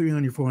close to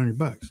 $300, $400.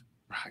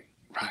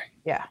 Right.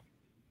 Yeah.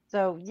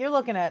 So you're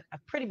looking at a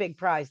pretty big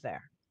prize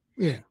there.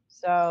 Yeah.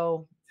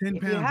 So 10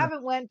 if you pounds.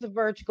 haven't went to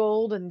Birch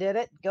Gold and did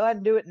it, go ahead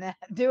and do it now.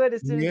 Do it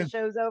as soon as the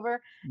show's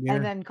over,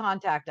 and then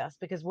contact us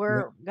because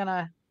we're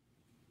gonna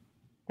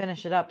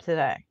finish it up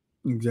today.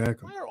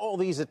 Exactly. Why are all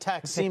these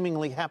attacks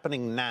seemingly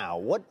happening now?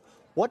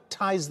 What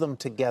ties them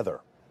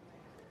together?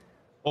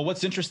 Well,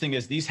 what's interesting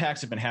is these hacks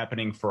have been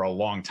happening for a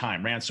long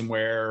time.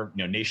 Ransomware,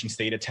 nation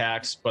state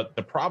attacks. But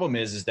the problem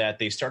is that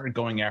they started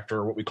going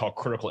after what we call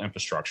critical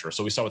infrastructure.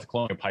 So we saw with the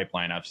Colonial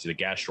Pipeline, obviously the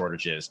gas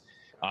shortages,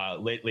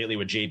 lately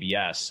with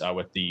JBS,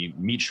 with the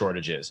meat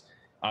shortages.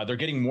 They're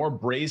getting more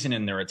brazen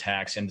in their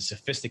attacks, and the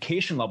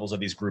sophistication levels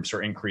of these groups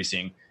are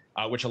increasing,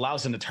 which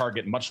allows them to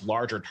target much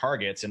larger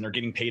targets, and they're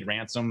getting paid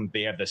ransom.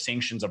 They have the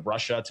sanctions of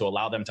Russia to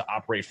allow them to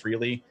operate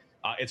freely.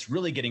 It's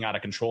really getting out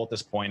of control at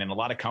this point, and a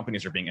lot of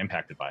companies are being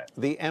impacted by it.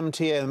 The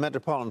MTA, the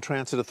Metropolitan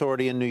Transit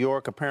Authority in New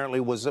York, apparently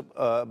was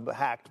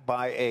hacked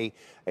by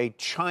a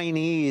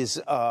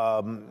Chinese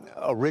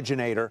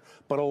originator,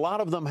 but a lot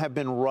of them have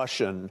been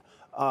Russian.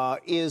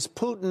 Is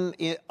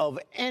Putin of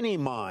any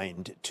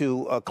mind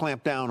to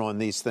clamp down on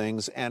these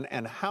things,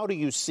 and how do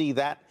you see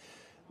the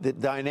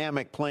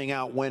dynamic playing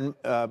out when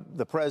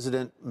the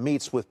president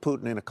meets with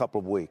Putin in a couple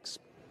of weeks?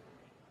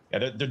 Yeah,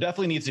 there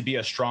definitely needs to be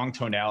a strong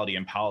tonality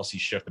and policy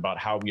shift about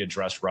how we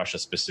address Russia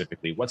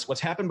specifically.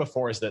 What's happened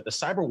before is that the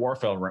cyber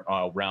warfare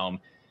realm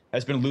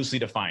has been loosely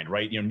defined,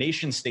 right?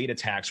 Nation state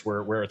attacks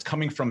where it's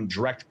coming from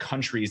direct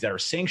countries that are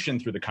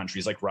sanctioned through the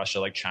countries like Russia,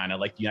 like China,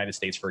 like the United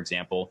States, for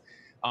example,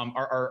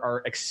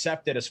 are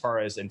accepted as far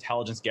as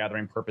intelligence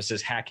gathering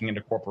purposes, hacking into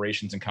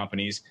corporations and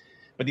companies.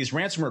 But these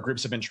ransomware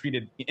groups have been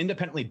treated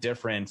independently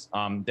different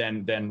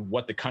than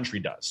what the country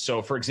does.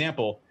 So, for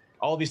example,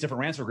 all of these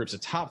different ransomware groups, the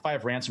top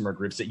 5 ransomware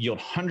groups that yield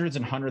hundreds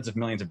and hundreds of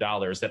millions of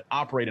dollars that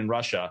operate in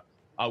Russia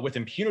with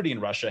impunity in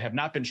Russia have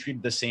not been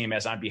treated the same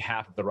as on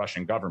behalf of the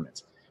Russian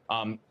government.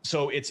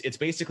 So it's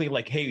basically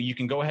like, hey, you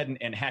can go ahead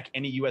and hack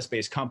any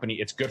U.S.-based company.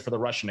 It's good for the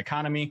Russian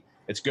economy.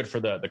 It's good for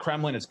the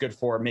Kremlin. It's good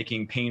for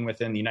making pain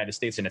within the United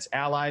States and its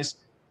allies.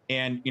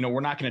 And, we're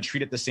not going to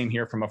treat it the same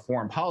here from a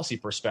foreign policy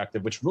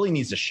perspective, which really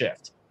needs to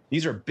shift.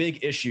 These are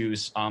big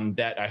issues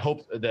that I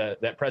hope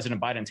that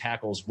President Biden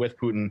tackles with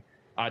Putin.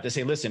 To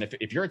say, listen,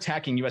 if you're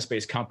attacking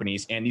U.S.-based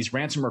companies and these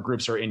ransomware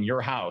groups are in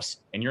your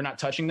house and you're not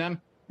touching them,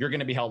 you're going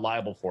to be held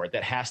liable for it.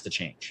 That has to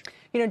change.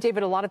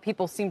 David, a lot of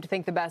people seem to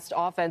think the best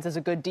offense is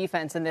a good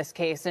defense in this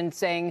case, and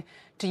saying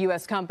to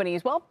U.S.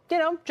 companies, well,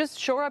 just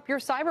shore up your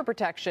cyber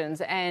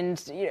protections.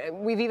 And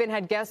we've even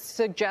had guests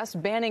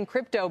suggest banning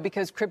crypto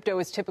because crypto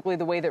is typically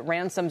the way that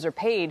ransoms are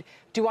paid.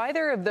 Do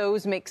either of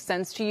those make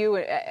sense to you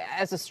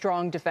as a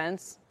strong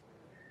defense?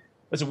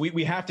 Listen,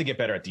 we have to get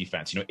better at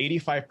defense.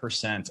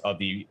 85% of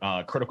the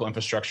critical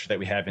infrastructure that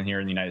we have in here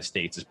in the United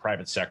States is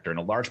private sector, and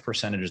a large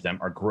percentage of them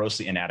are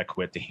grossly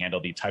inadequate to handle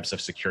the types of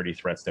security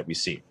threats that we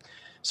see.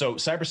 So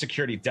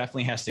cybersecurity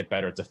definitely has to get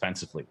better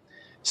defensively.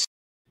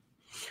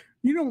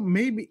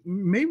 Maybe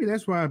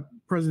that's why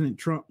President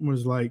Trump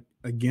was like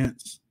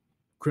against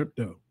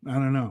crypto. I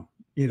don't know.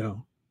 I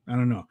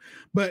don't know.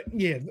 But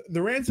yeah,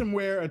 the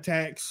ransomware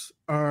attacks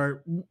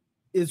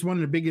is one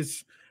of the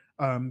biggest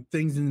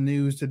things in the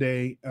news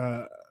today.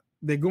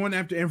 They're going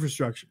after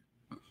infrastructure.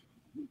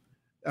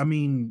 I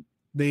mean,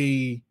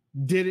 they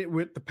did it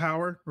with the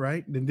power,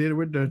 right? They did it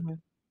with the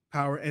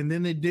power, and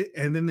then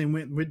they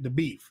went with the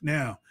beef.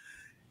 Now,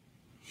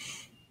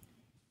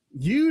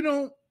 you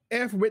don't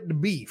F with the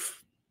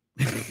beef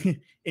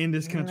in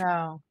this country.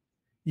 No.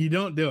 You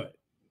don't do it.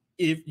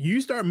 If you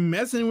start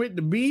messing with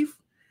the beef,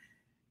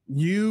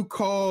 you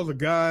call the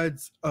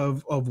gods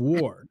of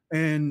war.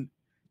 And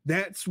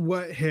that's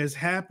what has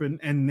happened.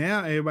 And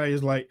now everybody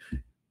is like,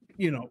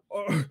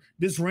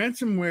 this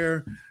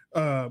ransomware.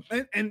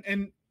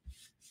 And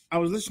I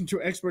was listening to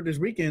an expert this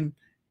weekend.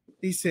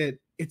 He said,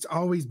 it's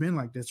always been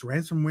like this.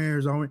 Ransomware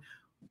is always,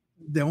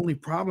 the only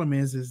problem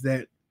is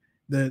that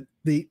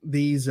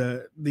these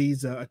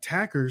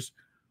attackers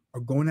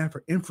are going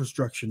after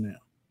infrastructure now.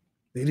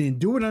 They didn't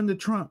do it under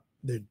Trump.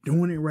 They're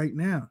doing it right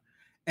now.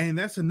 And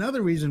that's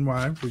another reason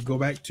why we go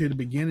back to the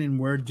beginning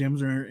where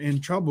gyms are in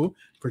trouble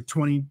for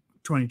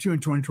 2022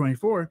 and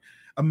 2024.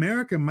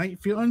 America might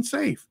feel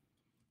unsafe.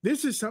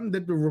 This is something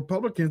that the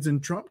Republicans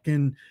and Trump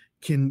can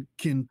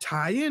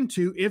tie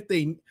into if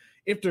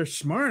they're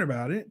smart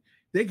about it.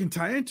 They can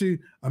tie into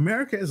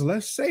America is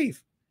less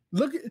safe.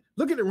 Look at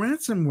the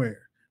ransomware.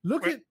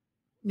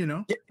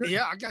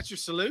 Yeah, I got your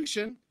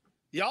solution.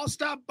 Y'all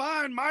stop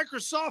buying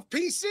Microsoft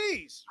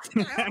PCs. What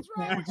the hell's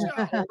wrong with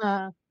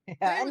y'all?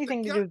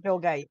 Anything to do with Bill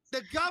Gates.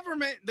 The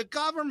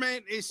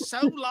government is so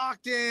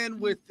locked in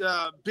with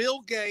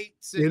Bill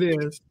Gates. And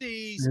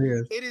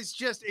it is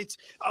just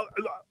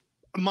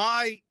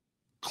my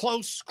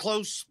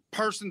close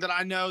person that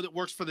I know that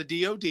works for the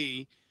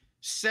DOD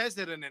says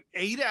that in an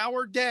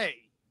 8-hour day,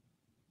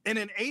 In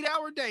an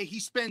 8-hour day, he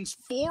spends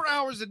 4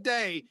 hours a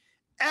day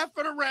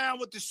effing around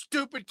with the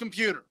stupid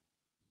computer.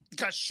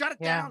 Because shut it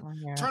down,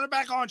 turn it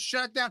back on,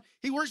 shut it down.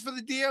 He works for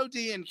the DOD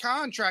in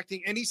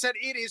contracting, and he said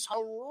it is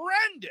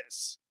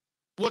horrendous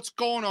what's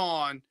going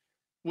on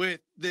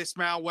with this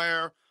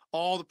malware,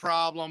 all the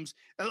problems,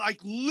 and like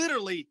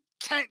literally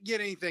can't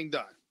get anything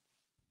done.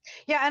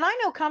 Yeah, and I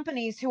know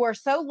companies who are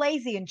so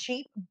lazy and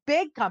cheap,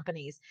 big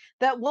companies,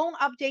 that won't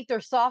update their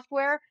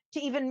software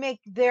to even make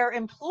their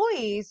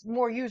employees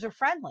more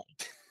user-friendly.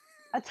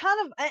 A ton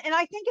of, and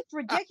I think it's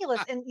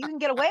ridiculous, and you can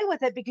get away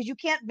with it because you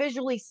can't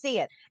visually see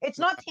it. It's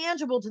not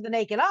tangible to the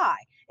naked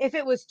eye. If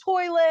it was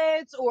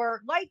toilets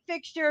or light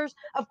fixtures,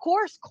 of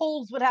course,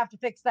 Kohl's would have to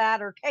fix that,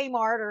 or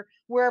Kmart, or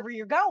wherever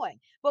you're going.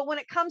 But when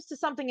it comes to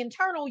something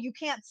internal, you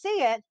can't see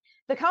it.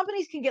 The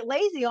companies can get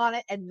lazy on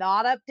it and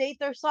not update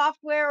their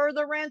software or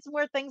their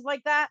ransomware, things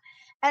like that.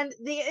 And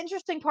the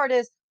interesting part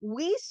is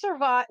we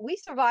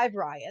survived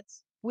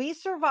riots. We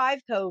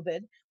survived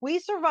COVID. We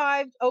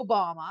survived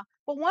Obama.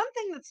 But one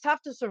thing that's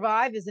tough to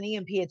survive is an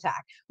EMP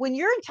attack. When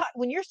your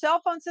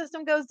cell phone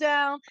system goes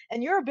down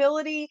and your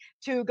ability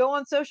to go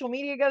on social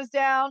media goes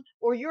down,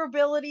 or your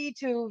ability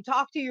to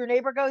talk to your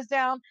neighbor goes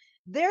down,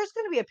 there's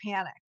going to be a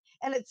panic.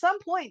 And at some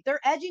point, they're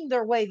edging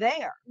their way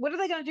there. What are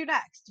they going to do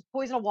next?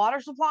 Poison a water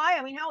supply?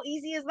 I mean, how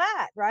easy is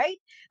that, right?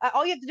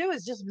 All you have to do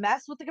is just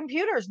mess with the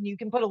computers, and you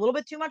can put a little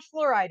bit too much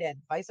fluoride in,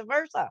 vice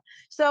versa.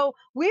 So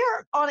we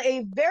are on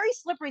a very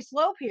slippery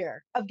slope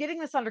here of getting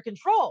this under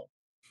control.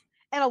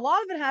 And a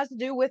lot of it has to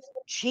do with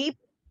cheap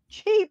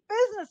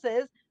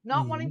businesses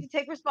not wanting to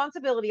take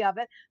responsibility of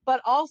it,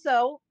 but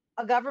also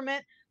a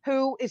government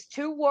who is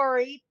too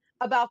worried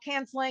about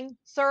canceling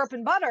syrup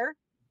and butter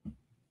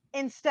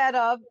instead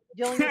of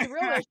dealing with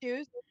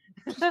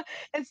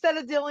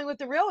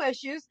the real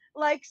issues,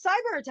 like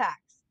cyber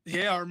attacks.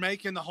 Yeah, or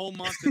making the whole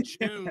month of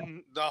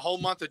June, the whole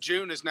month of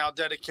June is now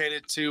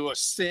dedicated to a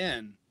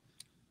sin.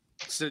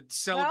 To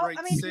celebrate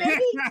sin.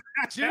 Maybe,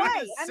 June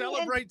right, is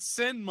celebrate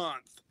sin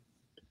month.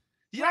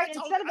 Yeah, right,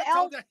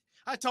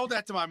 I told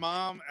that to my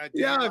mom at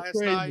dinner last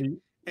night,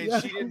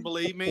 and she didn't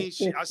believe me.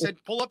 I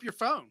said, pull up your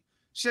phone.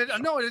 She said,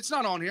 no, it's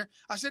not on here.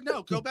 I said,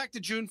 no, go back to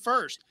June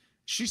 1st.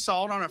 She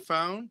saw it on her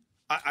phone.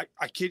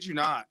 I kid you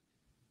not.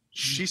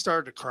 She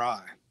started to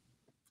cry.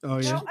 Oh,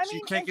 yeah. No, She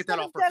can't get that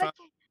off her phone.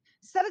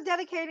 Instead of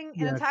dedicating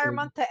an entire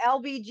month to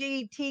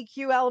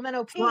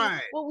LBGTQLMNOP,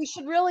 Right. what we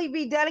should really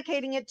be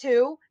dedicating it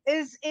to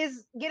is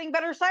getting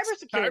better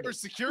cybersecurity.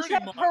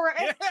 Cybersecurity month.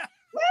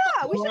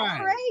 Yeah, we should have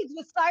parades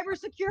with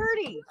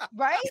cybersecurity,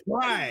 right?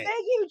 Right.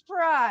 Big, huge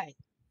pride.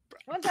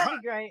 Wouldn't that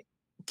be great?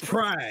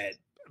 Pride.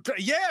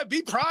 Yeah,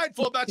 be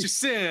prideful about your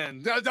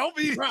sin.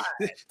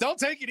 Don't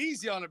take it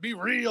easy on it. Be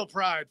real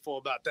prideful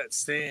about that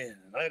sin.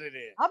 Let it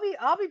in.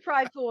 I'll be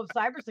prideful of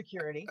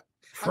cybersecurity.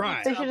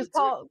 Pride. They should just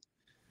call.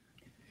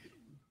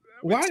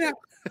 Why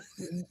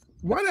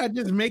not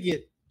just make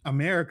it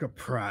America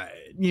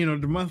Pride? You know,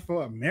 the month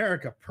for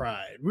America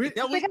Pride. We had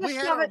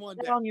it one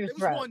day. It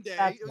was one day.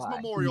 It was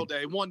Memorial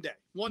Day. One day.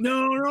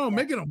 No.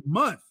 Make it a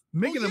month.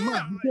 Make it a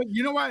month. Because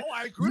you know what? Oh,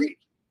 I agree.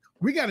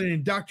 We got to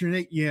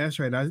indoctrinate. Yeah, that's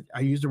right. I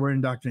use the word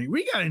indoctrinate.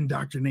 We got to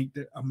indoctrinate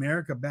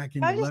America back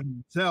into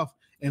loving itself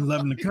and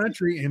loving the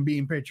country and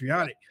being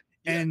patriotic.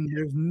 And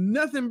there's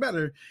nothing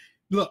better.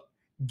 Look,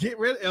 get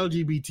rid of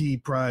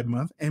LGBT Pride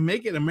Month and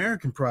make it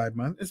American Pride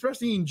Month,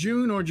 especially in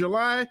June or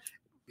July,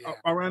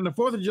 around the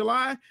 4th of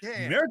July.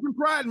 American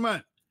Pride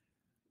Month.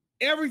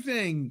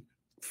 Everything.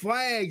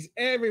 Flags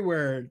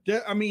everywhere.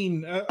 I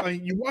mean,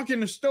 you walk in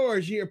the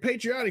stores, you hear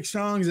patriotic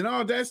songs and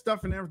all that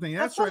stuff and everything.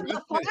 That's right.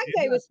 What Flag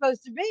Day was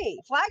supposed to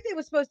be. Flag Day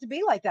was supposed to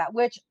be like that,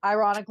 which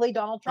ironically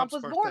Donald Trump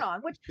was born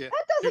on, which that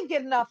doesn't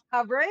get enough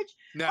coverage.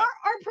 No. Our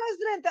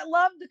president that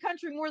loved the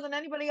country more than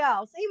anybody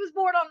else, he was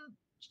born on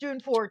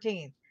June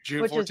 14th.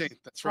 June 14th.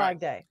 That's right. Flag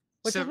Day,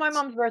 which is my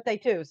mom's birthday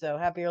too. So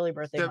happy early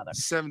birthday, mother.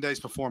 7 days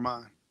before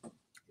mine.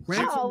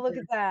 Oh, look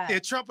at that. Yeah,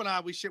 Trump and I,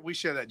 we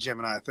share that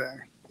Gemini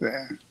thing.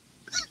 Yeah.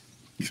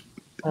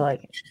 I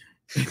like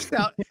it.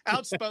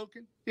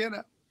 Outspoken, you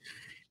know.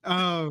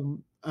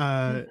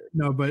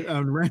 No, but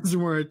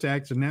ransomware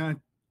attacks are now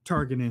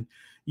targeting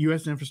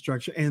U.S.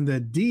 infrastructure, and the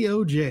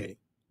DOJ,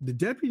 the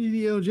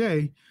deputy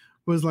DOJ,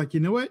 was like, you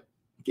know what?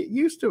 Get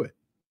used to it.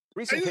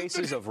 Recent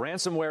cases of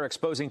ransomware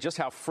exposing just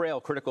how frail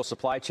critical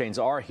supply chains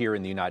are here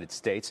in the United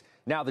States.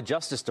 Now the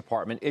Justice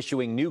Department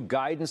issuing new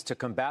guidance to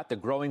combat the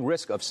growing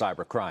risk of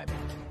cybercrime.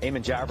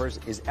 Eamon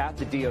Javers is at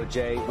the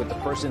DOJ with the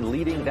person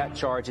leading that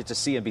charge. It's a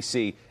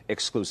CNBC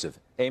exclusive.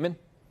 Eamon?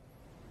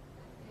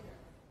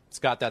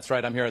 Scott, that's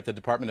right. I'm here at the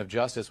Department of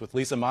Justice with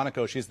Lisa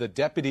Monaco. She's the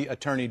Deputy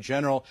Attorney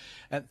General.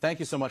 And thank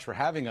you so much for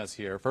having us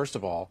here, first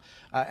of all.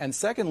 And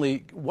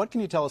secondly, what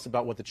can you tell us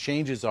about what the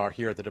changes are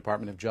here at the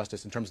Department of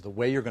Justice in terms of the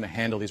way you're going to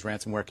handle these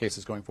ransomware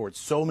cases going forward?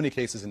 So many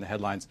cases in the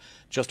headlines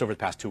just over the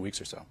past 2 weeks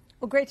or so.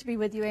 Well, great to be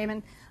with you,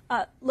 Eamon.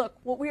 Look,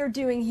 what we are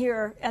doing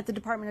here at the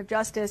Department of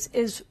Justice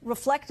is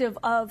reflective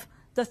of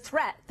the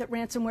threat that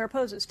ransomware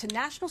poses to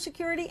national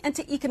security and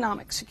to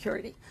economic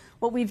security.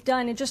 What we've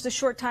done in just a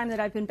short time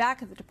that I've been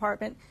back at the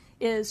department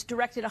is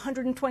directed a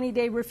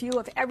 120-day review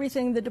of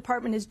everything the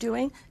department is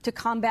doing to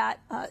combat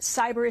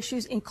cyber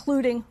issues,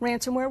 including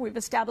ransomware. We've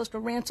established a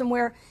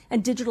ransomware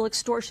and digital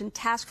extortion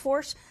task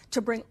force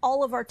to bring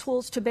all of our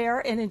tools to bear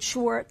and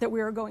ensure that we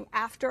are going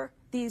after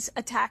these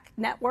attack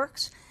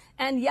networks.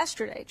 And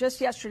yesterday, just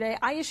yesterday,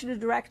 I issued a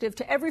directive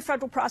to every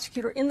federal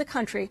prosecutor in the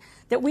country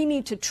that we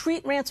need to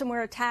treat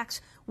ransomware attacks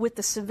with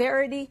the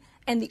severity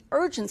and the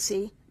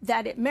urgency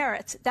that it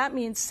merits. That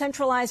means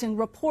centralizing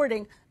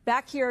reporting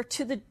back here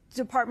to the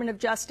Department of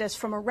Justice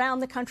from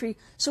around the country,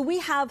 so we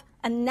have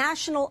a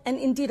national and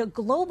indeed a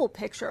global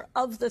picture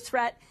of the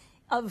threat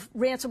of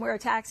ransomware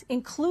attacks,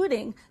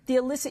 including the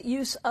illicit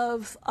use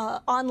of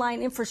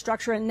online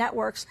infrastructure and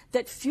networks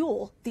that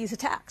fuel these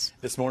attacks.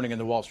 This morning in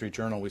the Wall Street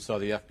Journal, we saw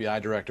the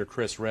FBI Director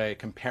Chris Wray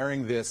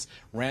comparing this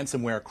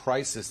ransomware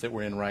crisis that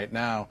we're in right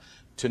now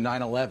to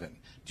 9/11.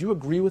 Do you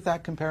agree with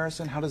that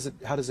comparison? How does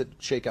it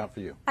shake out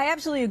for you? I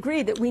absolutely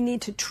agree that we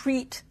need to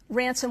treat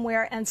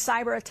ransomware and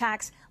cyber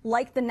attacks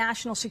like the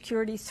national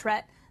security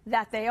threat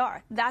that they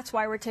are. That's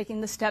why we're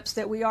taking the steps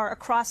that we are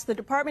across the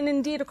department, and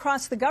indeed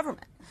across the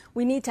government.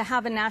 We need to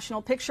have a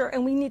national picture,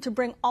 and we need to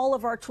bring all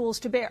of our tools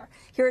to bear.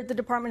 Here at the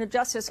Department of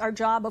Justice, our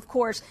job, of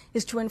course,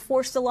 is to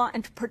enforce the law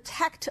and to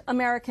protect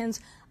Americans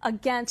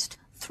against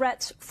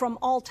threats from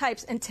all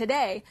types. And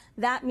today,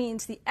 that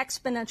means the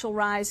exponential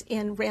rise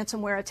in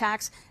ransomware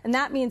attacks. And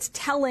that means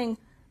telling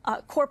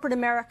corporate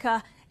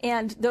America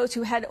and those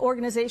who had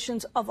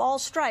organizations of all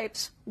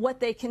stripes what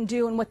they can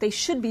do and what they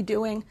should be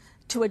doing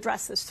to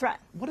address this threat.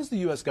 What does the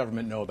U.S.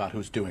 government know about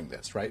who's doing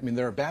this, right? I mean,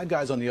 there are bad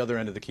guys on the other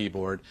end of the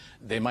keyboard.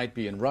 They might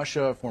be in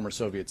Russia, former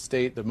Soviet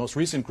state. The most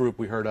recent group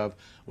we heard of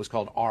was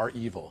called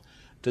REvil.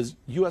 Does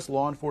U.S.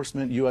 law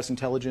enforcement, U.S.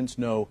 intelligence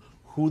know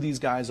who these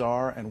guys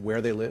are and where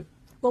they live?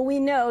 Well,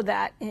 we know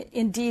that,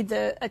 indeed,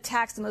 the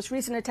attacks, the most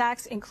recent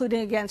attacks,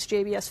 including against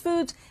JBS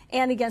Foods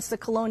and against the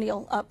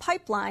Colonial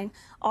Pipeline,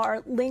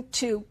 are linked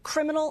to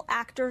criminal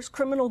actors,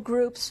 criminal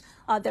groups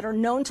that are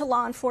known to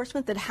law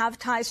enforcement, that have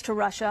ties to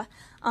Russia.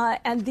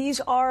 And these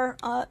are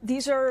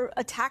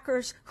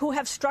attackers who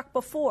have struck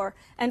before.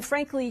 And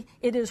frankly,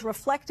 it is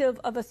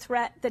reflective of a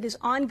threat that is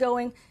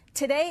ongoing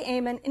today,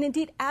 Eamon. And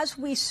indeed, as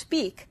we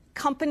speak,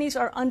 companies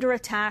are under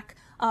attack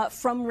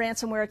from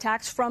ransomware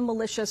attacks, from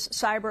malicious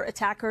cyber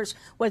attackers,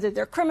 whether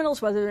they're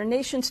criminals, whether they're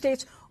nation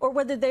states, or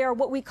whether they are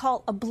what we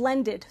call a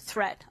blended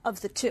threat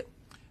of the two.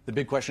 The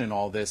big question in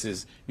all this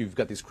is you've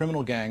got these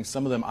criminal gangs,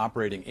 some of them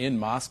operating in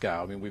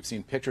Moscow. I mean, we've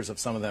seen pictures of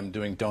some of them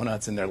doing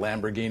donuts in their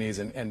Lamborghinis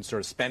and sort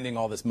of spending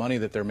all this money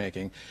that they're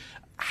making.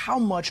 How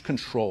much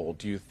control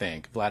do you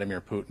think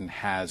Vladimir Putin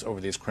has over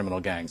these criminal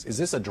gangs? Is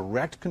this a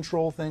direct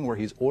control thing where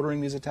he's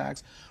ordering these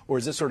attacks? Or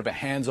is this sort of a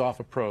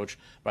hands-off approach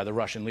by the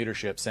Russian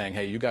leadership saying,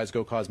 hey, you guys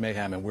go cause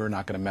mayhem and we're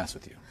not going to mess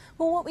with you?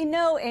 Well, what we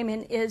know,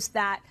 Eamon, is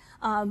that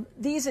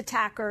these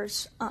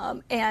attackers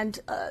and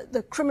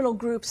the criminal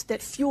groups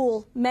that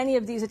fuel many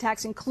of these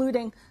attacks,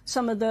 including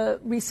some of the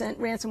recent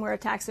ransomware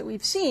attacks that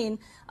we've seen,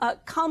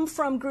 come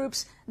from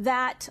groups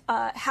that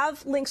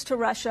have links to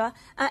Russia.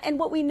 And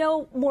what we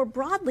know more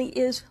broadly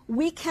is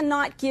we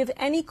cannot give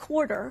any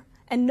quarter,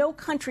 and no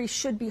country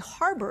should be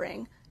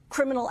harboring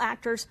criminal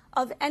actors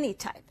of any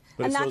type.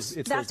 But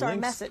and that's our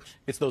message.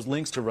 It's those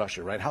links to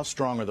Russia, right? How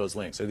strong are those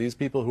links? Are these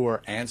people who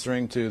are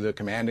answering to the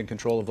command and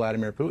control of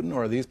Vladimir Putin,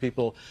 or are these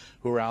people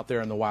who are out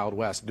there in the Wild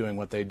West doing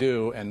what they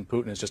do, and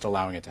Putin is just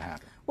allowing it to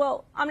happen?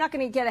 Well, I'm not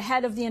going to get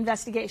ahead of the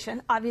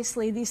investigation.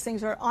 Obviously, these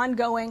things are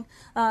ongoing.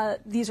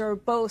 These are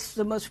both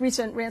the most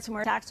recent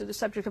ransomware attacks are the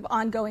subject of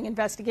ongoing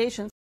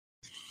investigations.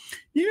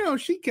 You know,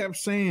 she kept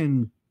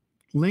saying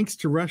links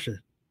to Russia.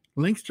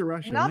 Links to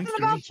Russia. Nothing links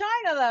about to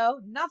China, though.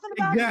 Nothing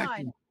about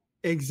China.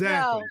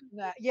 Exactly.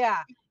 No, yeah.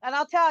 And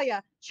I'll tell you,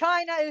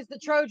 China is the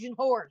Trojan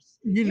horse.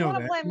 You want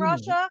to blame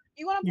Russia?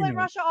 You want to blame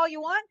Russia all you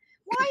want?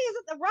 Why is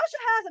it that Russia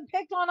hasn't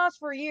picked on us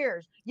for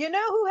years? You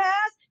know who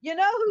has? You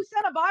know who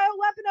sent a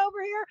bioweapon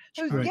over here?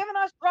 Who's given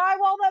us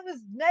drywall that was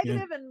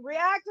negative and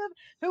reactive?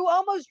 Who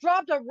almost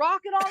dropped a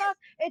rocket on us?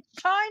 It's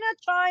China,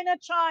 China,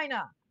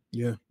 China.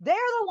 Yeah. They're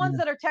the ones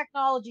that are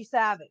technology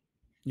savvy.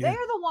 They're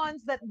the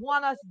ones that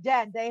want us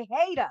dead. They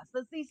hate us.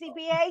 The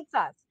CCP hates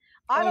us.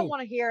 I don't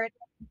want to hear it.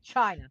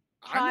 China.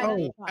 I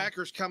know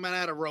hackers coming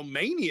out of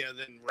Romania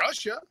than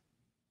Russia.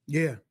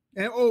 Yeah.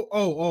 And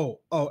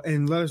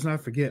and let us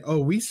not forget.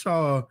 We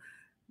saw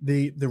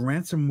the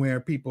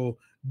ransomware people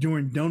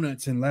doing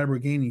donuts in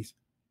Lamborghinis.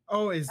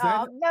 Is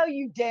that? No,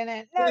 you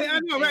didn't. No, I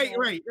know,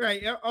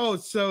 right. Oh,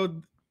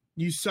 so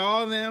you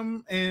saw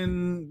them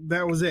and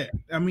that was it.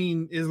 I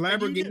mean, is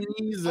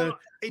Lamborghinis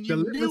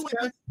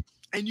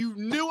and you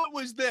knew it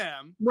was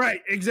them.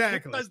 Right,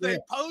 exactly. Because they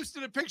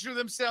posted a picture of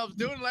themselves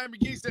doing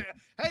Lamborghinis saying,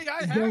 hey,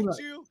 I hacked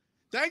you.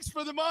 Thanks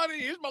for the money.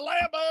 Here's my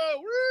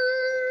Lambo.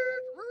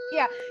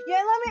 Yeah.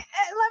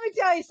 Let me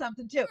tell you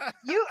something too.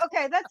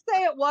 Let's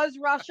say it was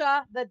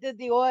Russia that did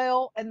the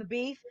oil and the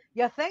beef.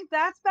 You think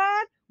that's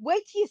bad?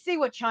 Wait till you see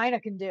what China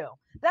can do.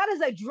 That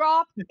is a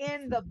drop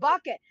in the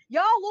bucket.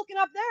 Y'all looking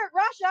up there at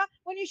Russia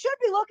when you should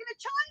be looking at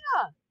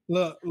China.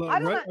 Look,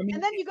 and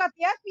then you got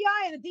the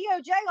FBI and the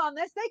DOJ on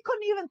this. They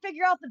couldn't even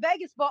figure out the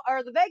Vegas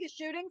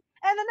shooting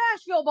and the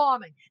Nashville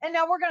bombing. And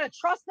now we're going to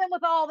trust them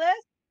with all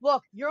this?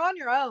 Look, you're on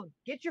your own.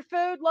 Get your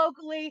food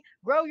locally,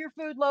 grow your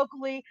food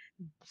locally,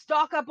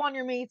 stock up on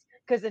your meats,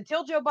 because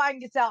until Joe Biden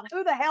gets out,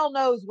 who the hell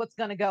knows what's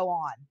going to go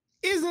on?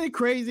 Isn't it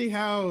crazy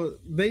how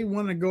they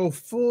want to go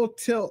full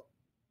tilt?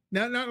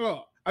 No, not at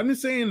all. I'm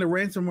just saying the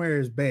ransomware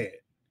is bad,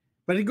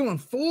 but they're going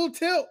full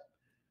tilt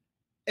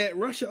at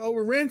Russia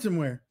over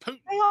ransomware.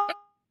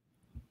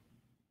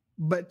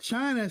 But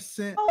China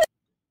sent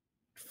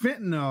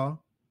fentanyl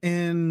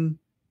and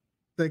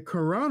the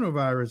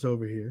coronavirus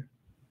over here,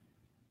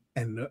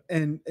 and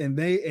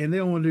they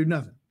don't want to do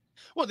nothing.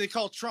 Well, they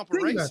call Trump a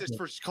racist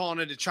for calling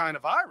it a China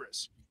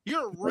virus.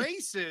 You're a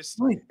racist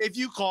if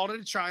you called it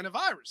a China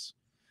virus.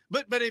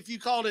 But if you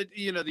called it,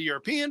 the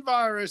European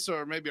virus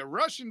or maybe a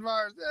Russian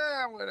virus,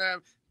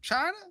 whatever.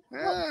 China,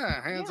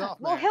 hands off.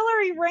 Well,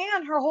 Hillary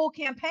ran her whole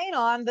campaign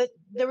on that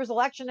there was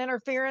election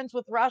interference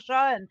with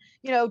Russia, and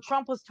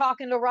Trump was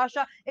talking to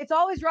Russia. It's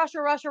always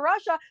Russia, Russia,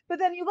 Russia. But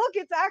then you look,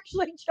 it's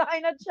actually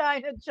China,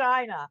 China,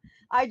 China.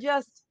 I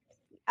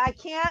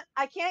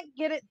can't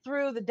get it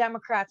through the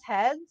Democrats'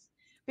 heads,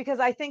 because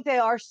I think they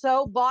are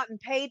so bought and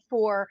paid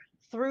for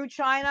through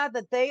China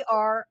that they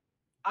are.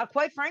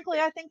 Quite frankly,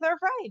 I think they're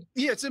afraid.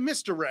 Yeah, it's a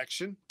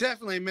misdirection.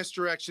 Definitely a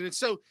misdirection. And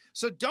so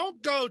don't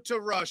go to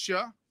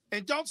Russia,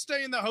 and don't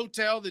stay in the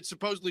hotel that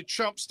supposedly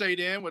Trump stayed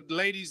in with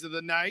ladies of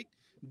the night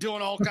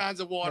doing all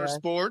kinds of water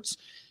sports.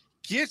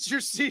 Get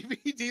your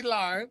CBD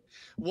line,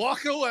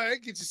 walk away,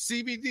 get your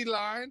CBD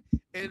line,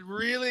 and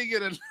really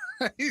get a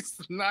nice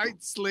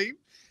night's sleep.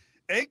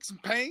 Aches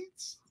and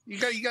pains. You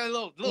got a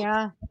little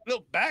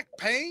back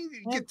pain.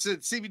 You get some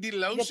CBD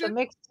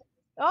lotion.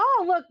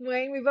 Oh, look,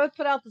 Wayne, we both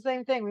put out the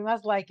same thing. We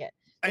must like it.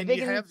 And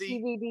you have the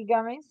CBD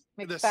gummies.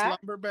 The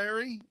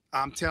Slumberberry.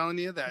 I'm telling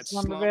you, that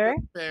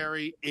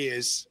Slumberberry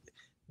is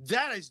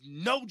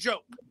no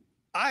joke.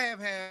 I have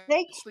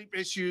had sleep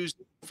issues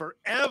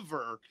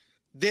forever.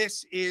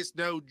 This is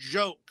no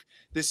joke.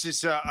 This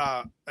is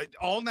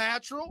all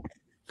natural,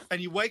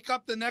 and you wake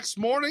up the next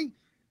morning,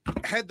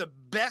 had the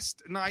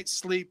best night's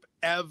sleep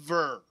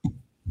ever.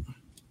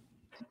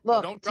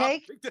 Look,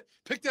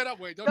 pick that up,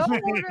 Wade. Go to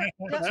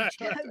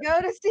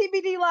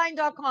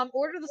CBDline.com,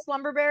 order the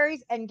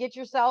Slumberberries, and get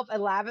yourself a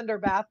lavender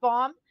bath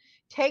bomb.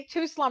 Take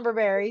 2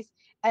 Slumberberries,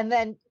 and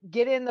then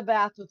get in the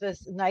bath with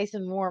this nice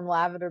and warm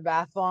lavender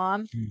bath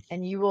bomb,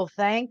 and you will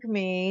thank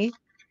me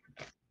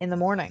in the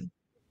morning.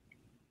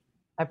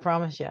 I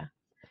promise you.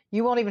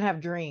 You won't even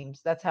have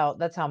dreams. That's how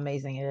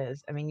amazing it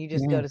is. I mean, you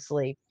just go to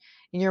sleep,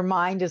 and your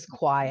mind is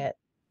quiet.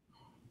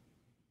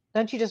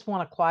 Don't you just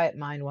want a quiet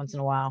mind once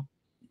in a while?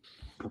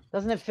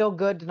 Doesn't it feel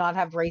good to not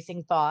have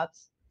racing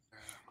thoughts?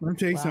 Let me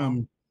tell you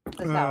something.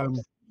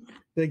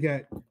 They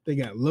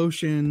got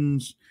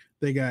lotions.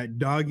 They got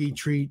doggy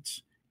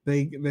treats.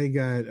 They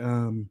got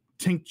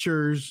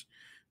tinctures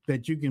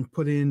that you can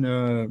put in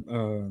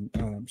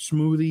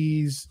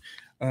smoothies.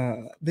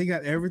 They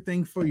got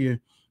everything for you.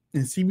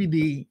 And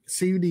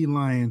CBD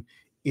Lion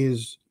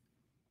is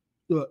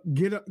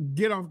get off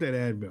that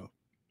Advil.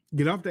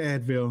 Get off the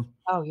Advil.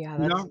 Oh yeah,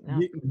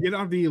 get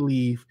off the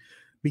Aleve,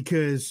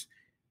 because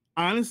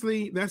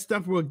honestly, that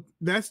stuff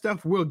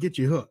will get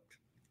you hooked.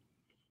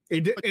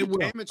 It will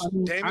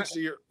damage to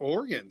your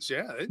organs.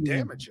 Yeah, it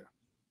damage you.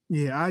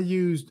 Yeah, I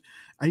used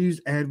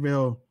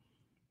Advil.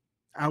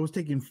 I was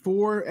taking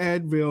 4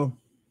 Advil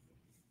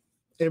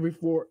every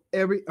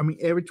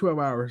 12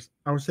 hours.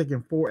 I was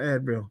taking 4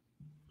 Advil.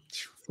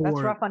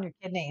 That's rough on your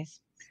kidneys.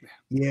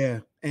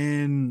 Yeah,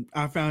 and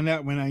I found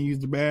out when I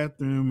used the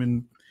bathroom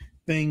and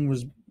thing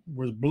was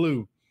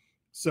blue.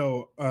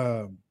 So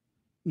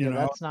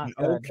that's not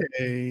good.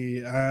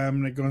 Okay,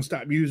 I'm not going to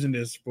stop using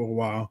this for a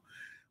while.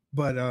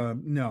 But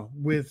no,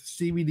 with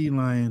CBD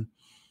Lion,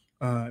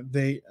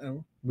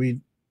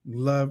 we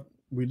love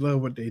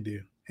what they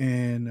do.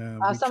 And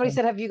somebody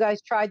said, have you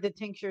guys tried the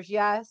tinctures?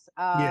 Yes.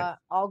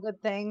 All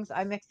good things.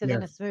 I mixed it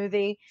in a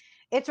smoothie.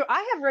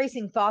 I have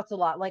racing thoughts a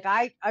lot. Like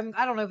I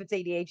don't know if it's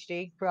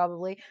ADHD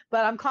probably,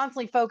 but I'm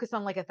constantly focused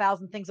on like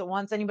 1,000 things at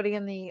once. Anybody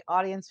in the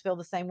audience feel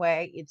the same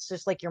way? It's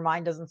just like your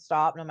mind doesn't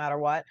stop no matter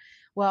what.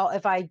 Well,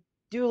 if I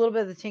do a little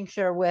bit of the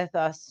tincture with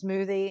a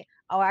smoothie,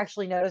 I'll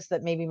actually notice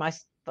that maybe my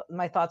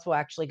thoughts will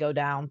actually go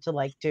down to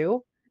like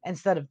 2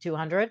 instead of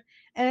 200.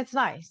 And it's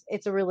nice.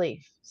 It's a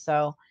relief.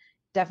 So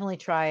definitely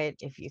try it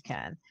if you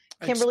can.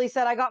 Kimberly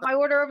said, I got my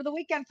order over the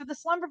weekend for the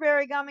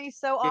Slumberberry gummies.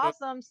 So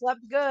awesome.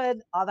 Slept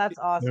good. Oh, that's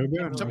awesome.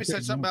 Somebody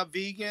said something about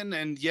vegan.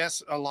 And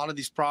yes, a lot of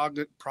these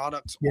products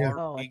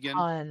are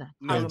vegan.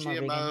 No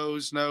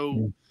GMOs,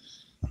 no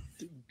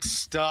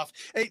stuff.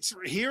 It's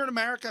here in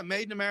America,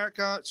 made in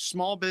America,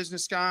 small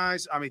business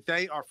guys. I mean,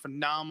 they are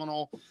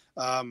phenomenal.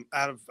 I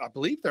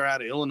believe they're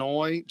out of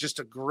Illinois. Just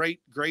a great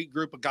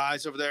group of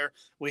guys over there.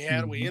 We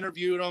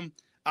interviewed them.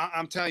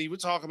 I'm telling you, we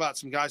talk about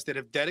some guys that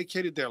have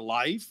dedicated their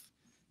life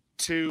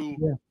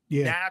to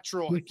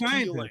natural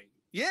healing.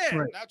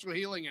 Natural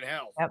healing and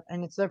health. Yep,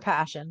 and it's their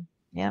passion.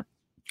 Yep.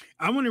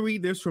 I want to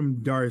read this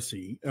from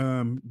Darcy.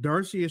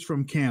 Darcy is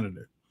from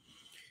Canada.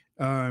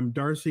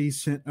 Darcy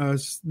sent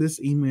us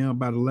this email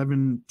about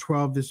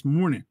 11:12 this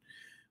morning.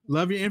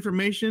 Love your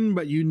information,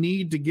 but you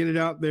need to get it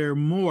out there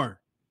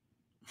more.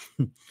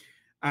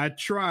 I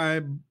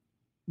try,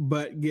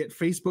 but get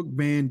Facebook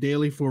banned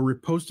daily for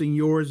reposting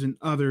yours and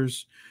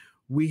others.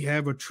 We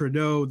have a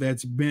Trudeau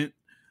that's bent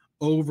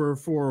over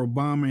for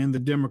Obama and the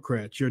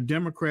Democrats. Your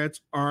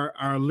Democrats are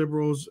our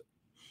liberals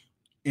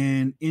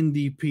and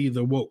NDP,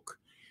 the woke.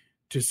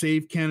 To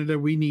save Canada,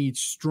 we need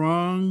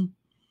strong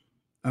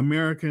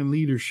American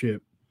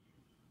leadership.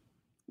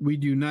 We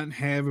do not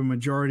have a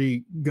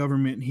majority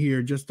government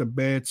here, just a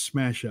bad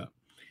smash up.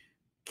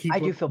 I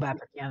do feel bad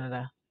for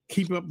Canada.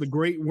 Keep up the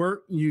great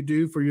work you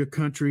do for your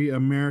country,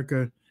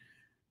 America.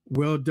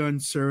 Well done,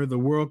 sir. The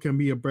world can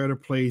be a better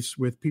place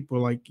with people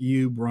like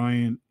you,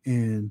 Brian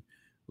and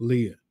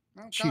Leah.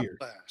 Oh, cheers.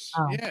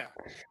 Oh.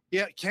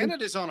 Yeah.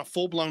 Canada's on a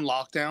full-blown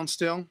lockdown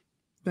still.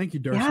 Thank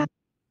you, Darcy. Yeah.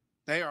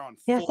 They are on.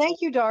 Yeah,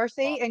 thank you,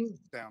 Darcy. And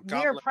lockdown.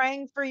 we are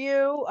praying for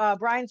you.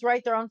 Brian's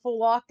right. They're on full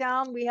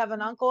lockdown. We have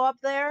an uncle up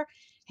there.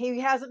 He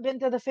hasn't been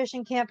to the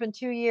fishing camp in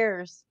 2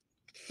 years.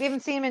 We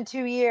haven't seen him in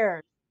 2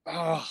 years.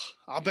 Oh,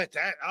 I bet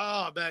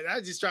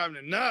that's just driving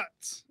him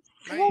nuts.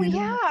 Man. Well,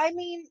 yeah. I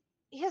mean,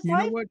 his You know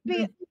life what?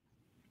 be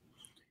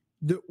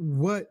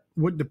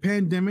What the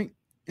pandemic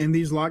and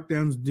these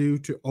lockdowns do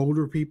to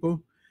older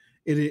people,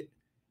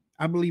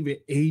 I believe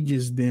it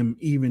ages them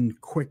even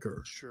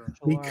quicker. Sure.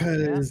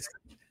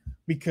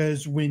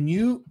 Because when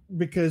you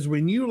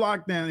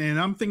lock down, and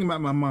I'm thinking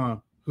about my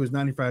mom who's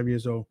 95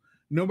 years old,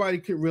 nobody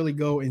could really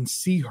go and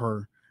see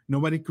her.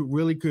 Nobody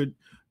could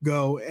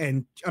go,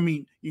 and I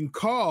mean, you can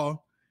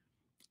call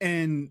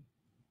and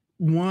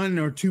one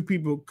or two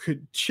people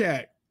could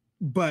check,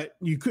 but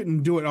you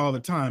couldn't do it all the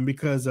time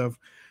because of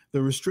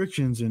the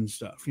restrictions and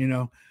stuff,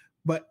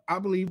 But I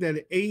believe that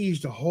it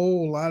aged a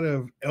whole lot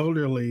of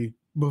elderly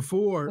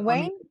before.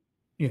 Wayne?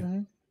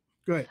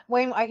 Go ahead.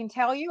 Wayne, I can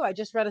tell you, I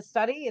just read a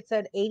study. It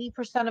said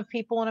 80% of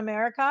people in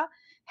America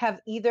have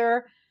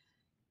either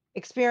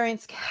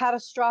experienced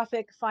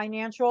catastrophic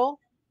financial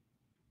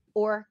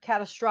or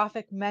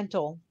catastrophic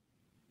mental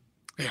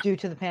due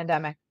to the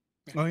pandemic.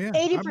 Oh, yeah.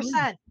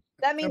 80%.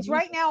 That means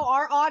right now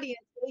our audience,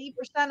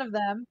 80% of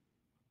them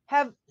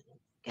have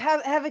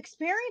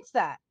experienced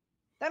that.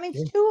 That means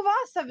 2 of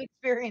us have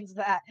experienced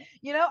that.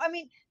 I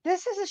mean,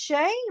 this is a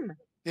shame.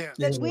 Yeah.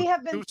 That we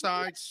have been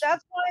suicides.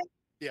 That's why.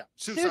 Yeah.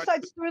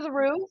 Suicides through the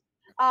roof.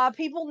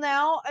 People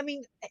now, I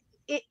mean,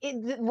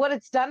 what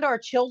it's done to our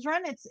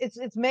children,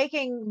 it's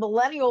making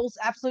millennials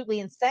absolutely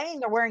insane.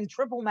 They're wearing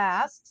triple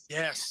masks.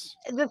 Yes.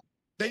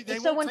 They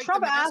so won't when take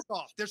Trump the mask asked,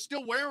 off. They're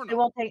still wearing they them.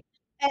 won't take.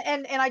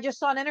 And I just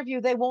saw an interview.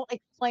 They won't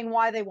explain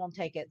why they won't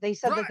take it. They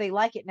said that they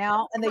like it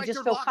now and they Right, just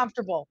they're feel locked-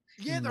 comfortable.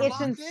 Yeah, they're It's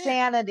locked in.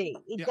 insanity.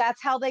 Yeah.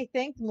 That's how they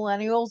think.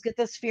 Millennials get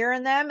this fear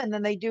in them, and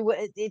then they do.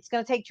 It's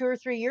going to take 2 or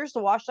 3 years to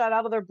wash that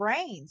out of their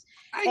brains.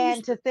 Go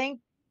ahead.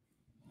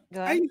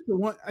 I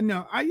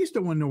used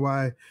to wonder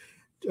why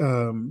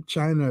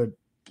China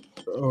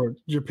or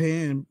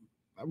Japan,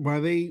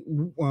 why they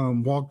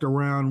walked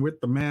around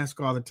with the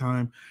mask all the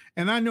time.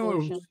 And I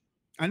know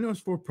it's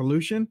for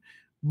pollution,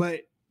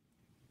 but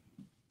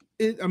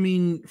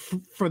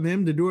for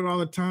them to do it all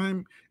the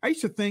time, I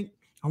used to think,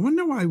 I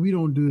wonder why we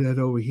don't do that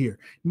over here.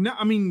 No,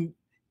 I mean,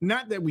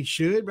 not that we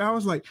should, but I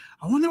was like,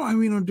 I wonder why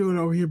we don't do it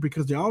over here,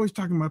 because they're always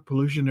talking about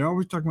pollution. They're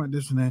always talking about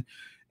this and that,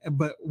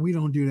 but we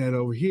don't do that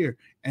over here.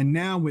 And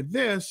now with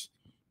this,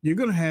 you're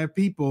going to have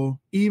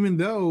people, even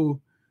though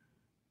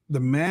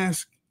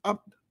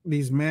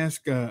these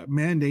mask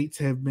mandates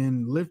have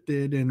been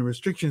lifted and the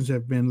restrictions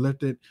have been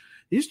lifted,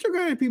 you still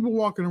got to have people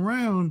walking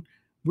around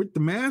with the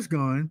mask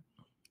on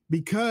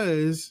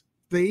because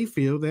they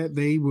feel that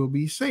they will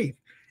be safe,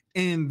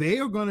 and they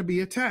are going to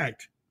be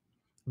attacked.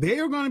 They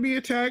are going to be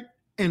attacked,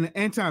 and the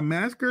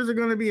anti-maskers are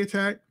going to be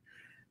attacked.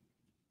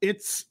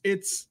 It's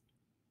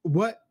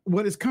what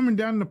is coming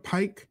down the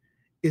pike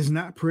is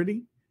not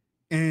pretty,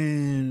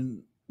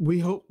 and we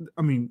hope.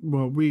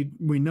 We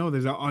know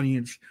that our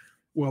audience.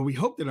 Well, we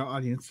hope that our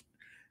audience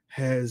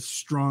has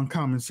strong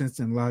common sense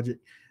and logic,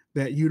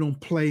 that you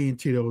don't play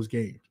into those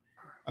games,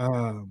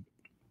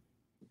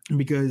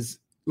 because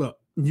look,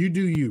 you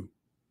do you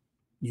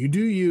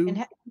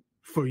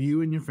for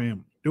you and your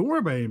family. Don't worry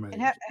about anybody.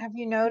 And have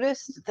you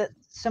noticed that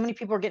so many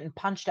people are getting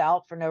punched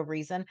out for no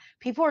reason?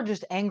 People are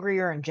just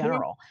angrier in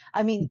general.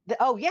 I mean, look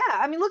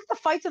at the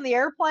fights in the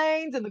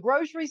airplanes and the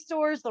grocery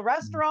stores, the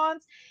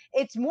restaurants.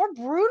 It's more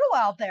brutal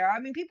out there. I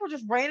mean, people are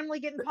just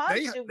randomly getting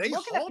punched and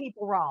looking at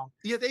people wrong.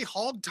 Yeah, they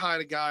hog-tied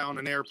a guy on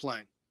an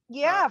airplane.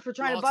 Yeah, for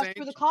trying to bust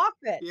through the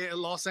cockpit. Yeah,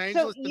 Los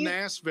Angeles to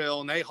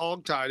Nashville, and they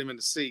hog-tied him in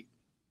the seat.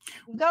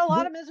 We've got a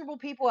lot of miserable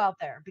people out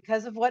there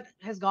because of what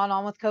has gone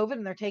on with COVID,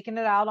 and they're taking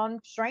it out on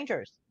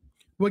strangers.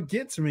 What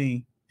gets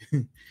me,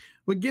 and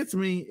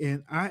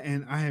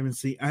I haven't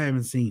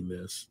seen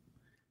this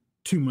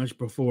too much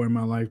before in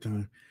my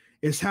lifetime,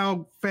 is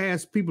how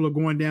fast people are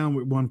going down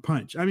with one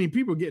punch. I mean,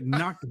 people get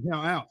knocked the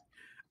hell out.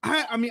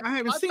 I mean, I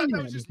haven't seen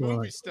that was just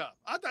movie stuff.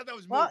 I thought that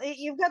was well,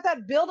 you've got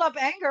that build up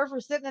anger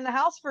for sitting in the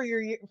house for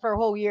a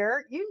whole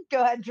year. You can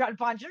go ahead and try to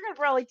punch. You're going to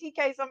probably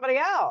TK somebody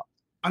out.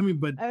 I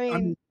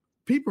mean,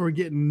 people are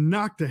getting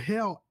knocked the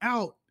hell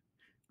out.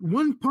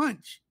 One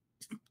punch,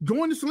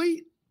 going to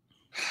sleep.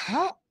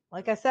 Well,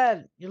 like I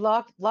said, you're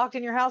locked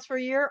in your house for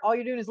a year. All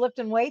you're doing is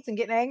lifting weights and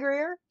getting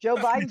angrier. Joe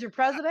Biden's your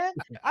president.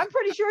 I'm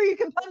pretty sure you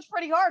can punch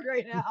pretty hard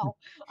right now.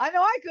 I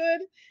know I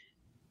could.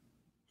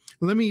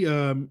 Let me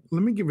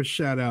give a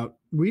shout out.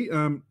 We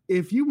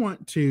if you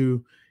want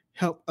to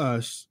help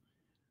us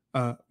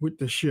with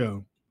the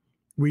show,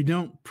 we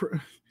don't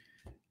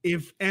I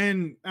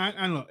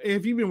don't know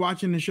if you've been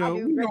watching the show,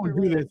 we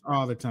don't do this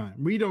all the time.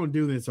 We don't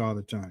do this all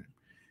the time.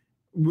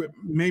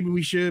 Maybe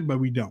we should, but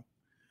we don't.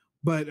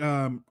 But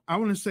I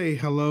want to say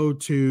hello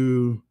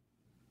to.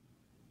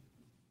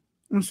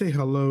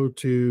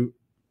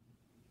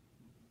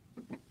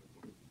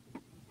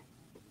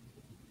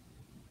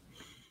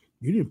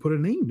 You didn't put a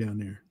name down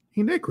there.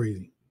 Ain't that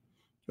crazy?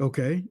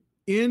 Okay.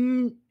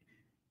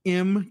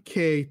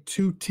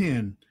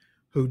 NMK210,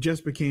 who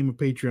just became a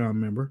Patreon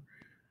member.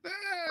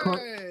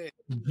 Hey.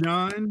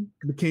 John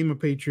became a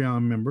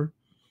Patreon member.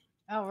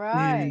 All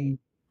right. And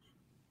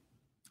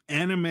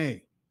Anime.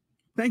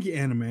 Thank you,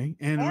 Anime.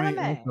 Anime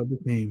also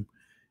became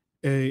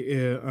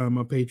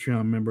a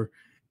Patreon member.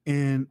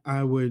 And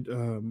I would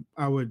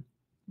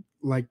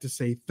like to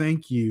say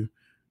thank you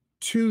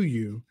to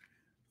you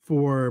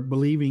for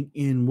believing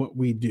in what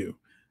we do.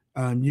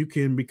 You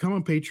can become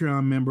a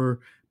Patreon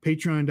member,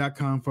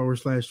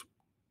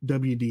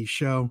 patreon.com/WD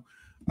show.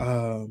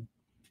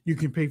 You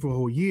can pay for a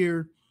whole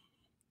year.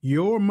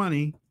 Your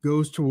money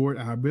goes toward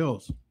our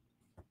bills.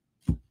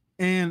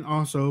 And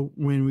also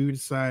when we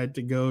decide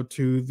to go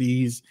to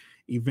these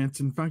events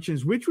and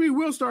functions, which we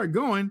will start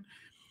going,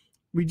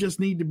 we just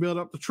need to build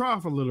up the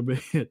trough a little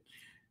bit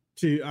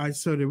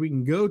so that we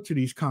can go to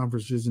these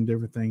conferences and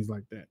different things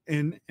like that.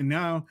 And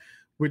now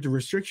with the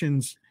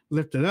restrictions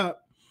lifted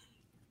up,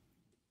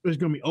 it's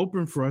going to be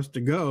open for us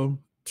to go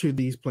to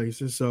these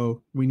places.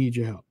 So we need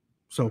your help.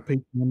 So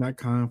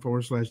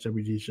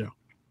patreon.com/WD show.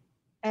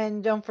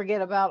 And don't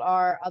forget about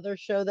our other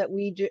show that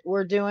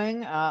we're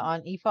doing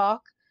on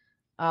Epoch.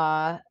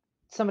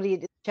 Somebody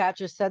in the chat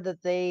just said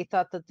that they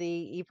thought that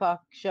the Epoch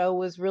show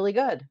was really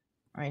good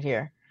right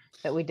here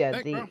that we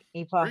did. The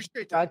Epoch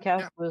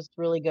broadcast was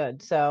really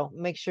good. So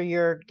make sure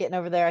you're getting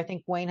over there. I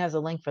think Wayne has a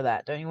link for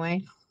that. Don't you,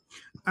 Wayne?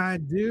 I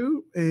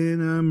do.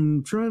 And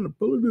I'm trying to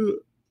pull it up.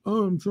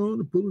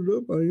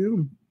 I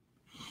am.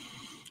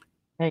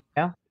 There you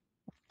go.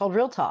 It's called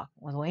Real Talk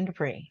with Wayne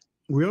Dupree.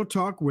 Real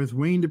Talk with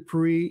Wayne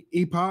Dupree,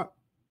 Epoch.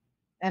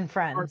 And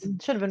friends.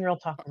 Should have been Real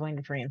Talk with Wayne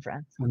Dupree and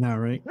friends. I know,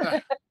 right?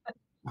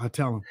 I'll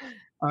tell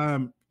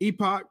them.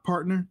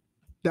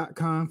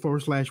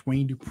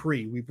 epochpartner.com/Wayne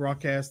Dupree. We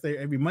broadcast there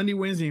every Monday,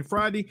 Wednesday, and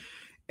Friday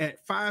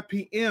at 5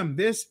 p.m.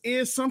 This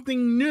is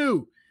something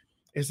new.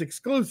 It's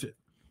exclusive.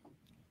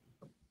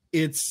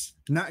 It's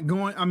not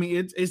going,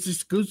 it's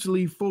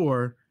exclusively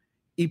for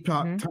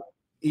Epoch,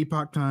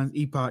 Epoch Times,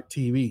 Epoch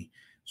TV.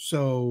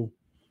 So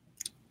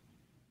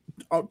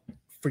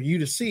for you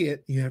to see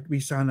it, you have to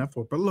be signed up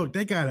for it. But look,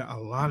 they got a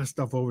lot of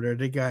stuff over there.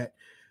 They got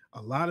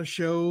a lot of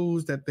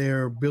shows that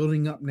they're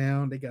building up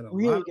now. They got a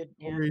lot of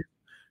stories.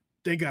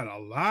 They got a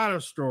lot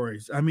of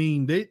stories. I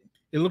mean, it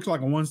looks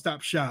like a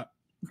one-stop shop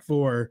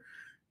for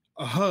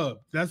a hub.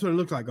 That's what it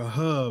looks like, a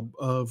hub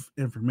of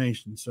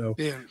information. So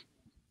yeah.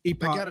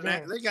 Epoch, they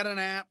got an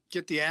app.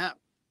 Get the app.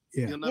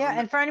 Yeah.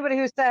 And for anybody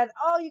who said,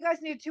 "Oh, you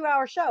guys need a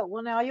 2-hour show,"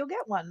 well, now you'll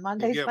get one.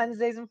 Mondays,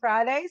 Wednesdays, and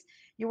Fridays.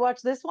 You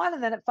watch this one,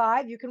 and then at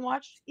 5 you can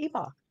watch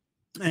Epoch.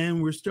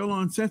 And we're still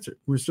on Censored.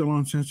 We're still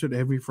on Censored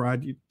every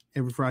Friday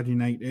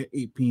night at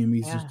 8 p.m.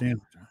 Eastern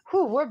Standard Time.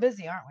 Whew, we're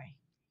busy, aren't we?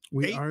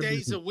 We 8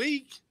 days a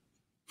week.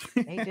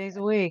 8 days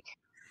a week.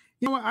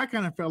 You know what? I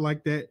kind of felt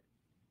like that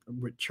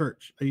with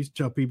church. I used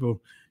to tell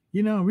people,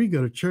 we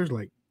go to church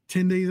like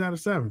 10 days out of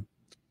 7.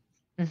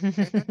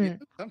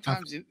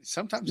 Sometimes you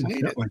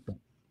need it. Like that.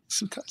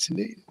 Sometimes you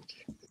need it.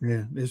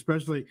 Yeah,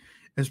 especially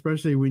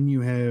when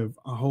you have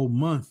a whole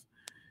month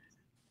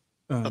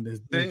that's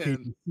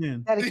dedicated to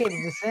sin. Dedicated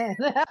to sin.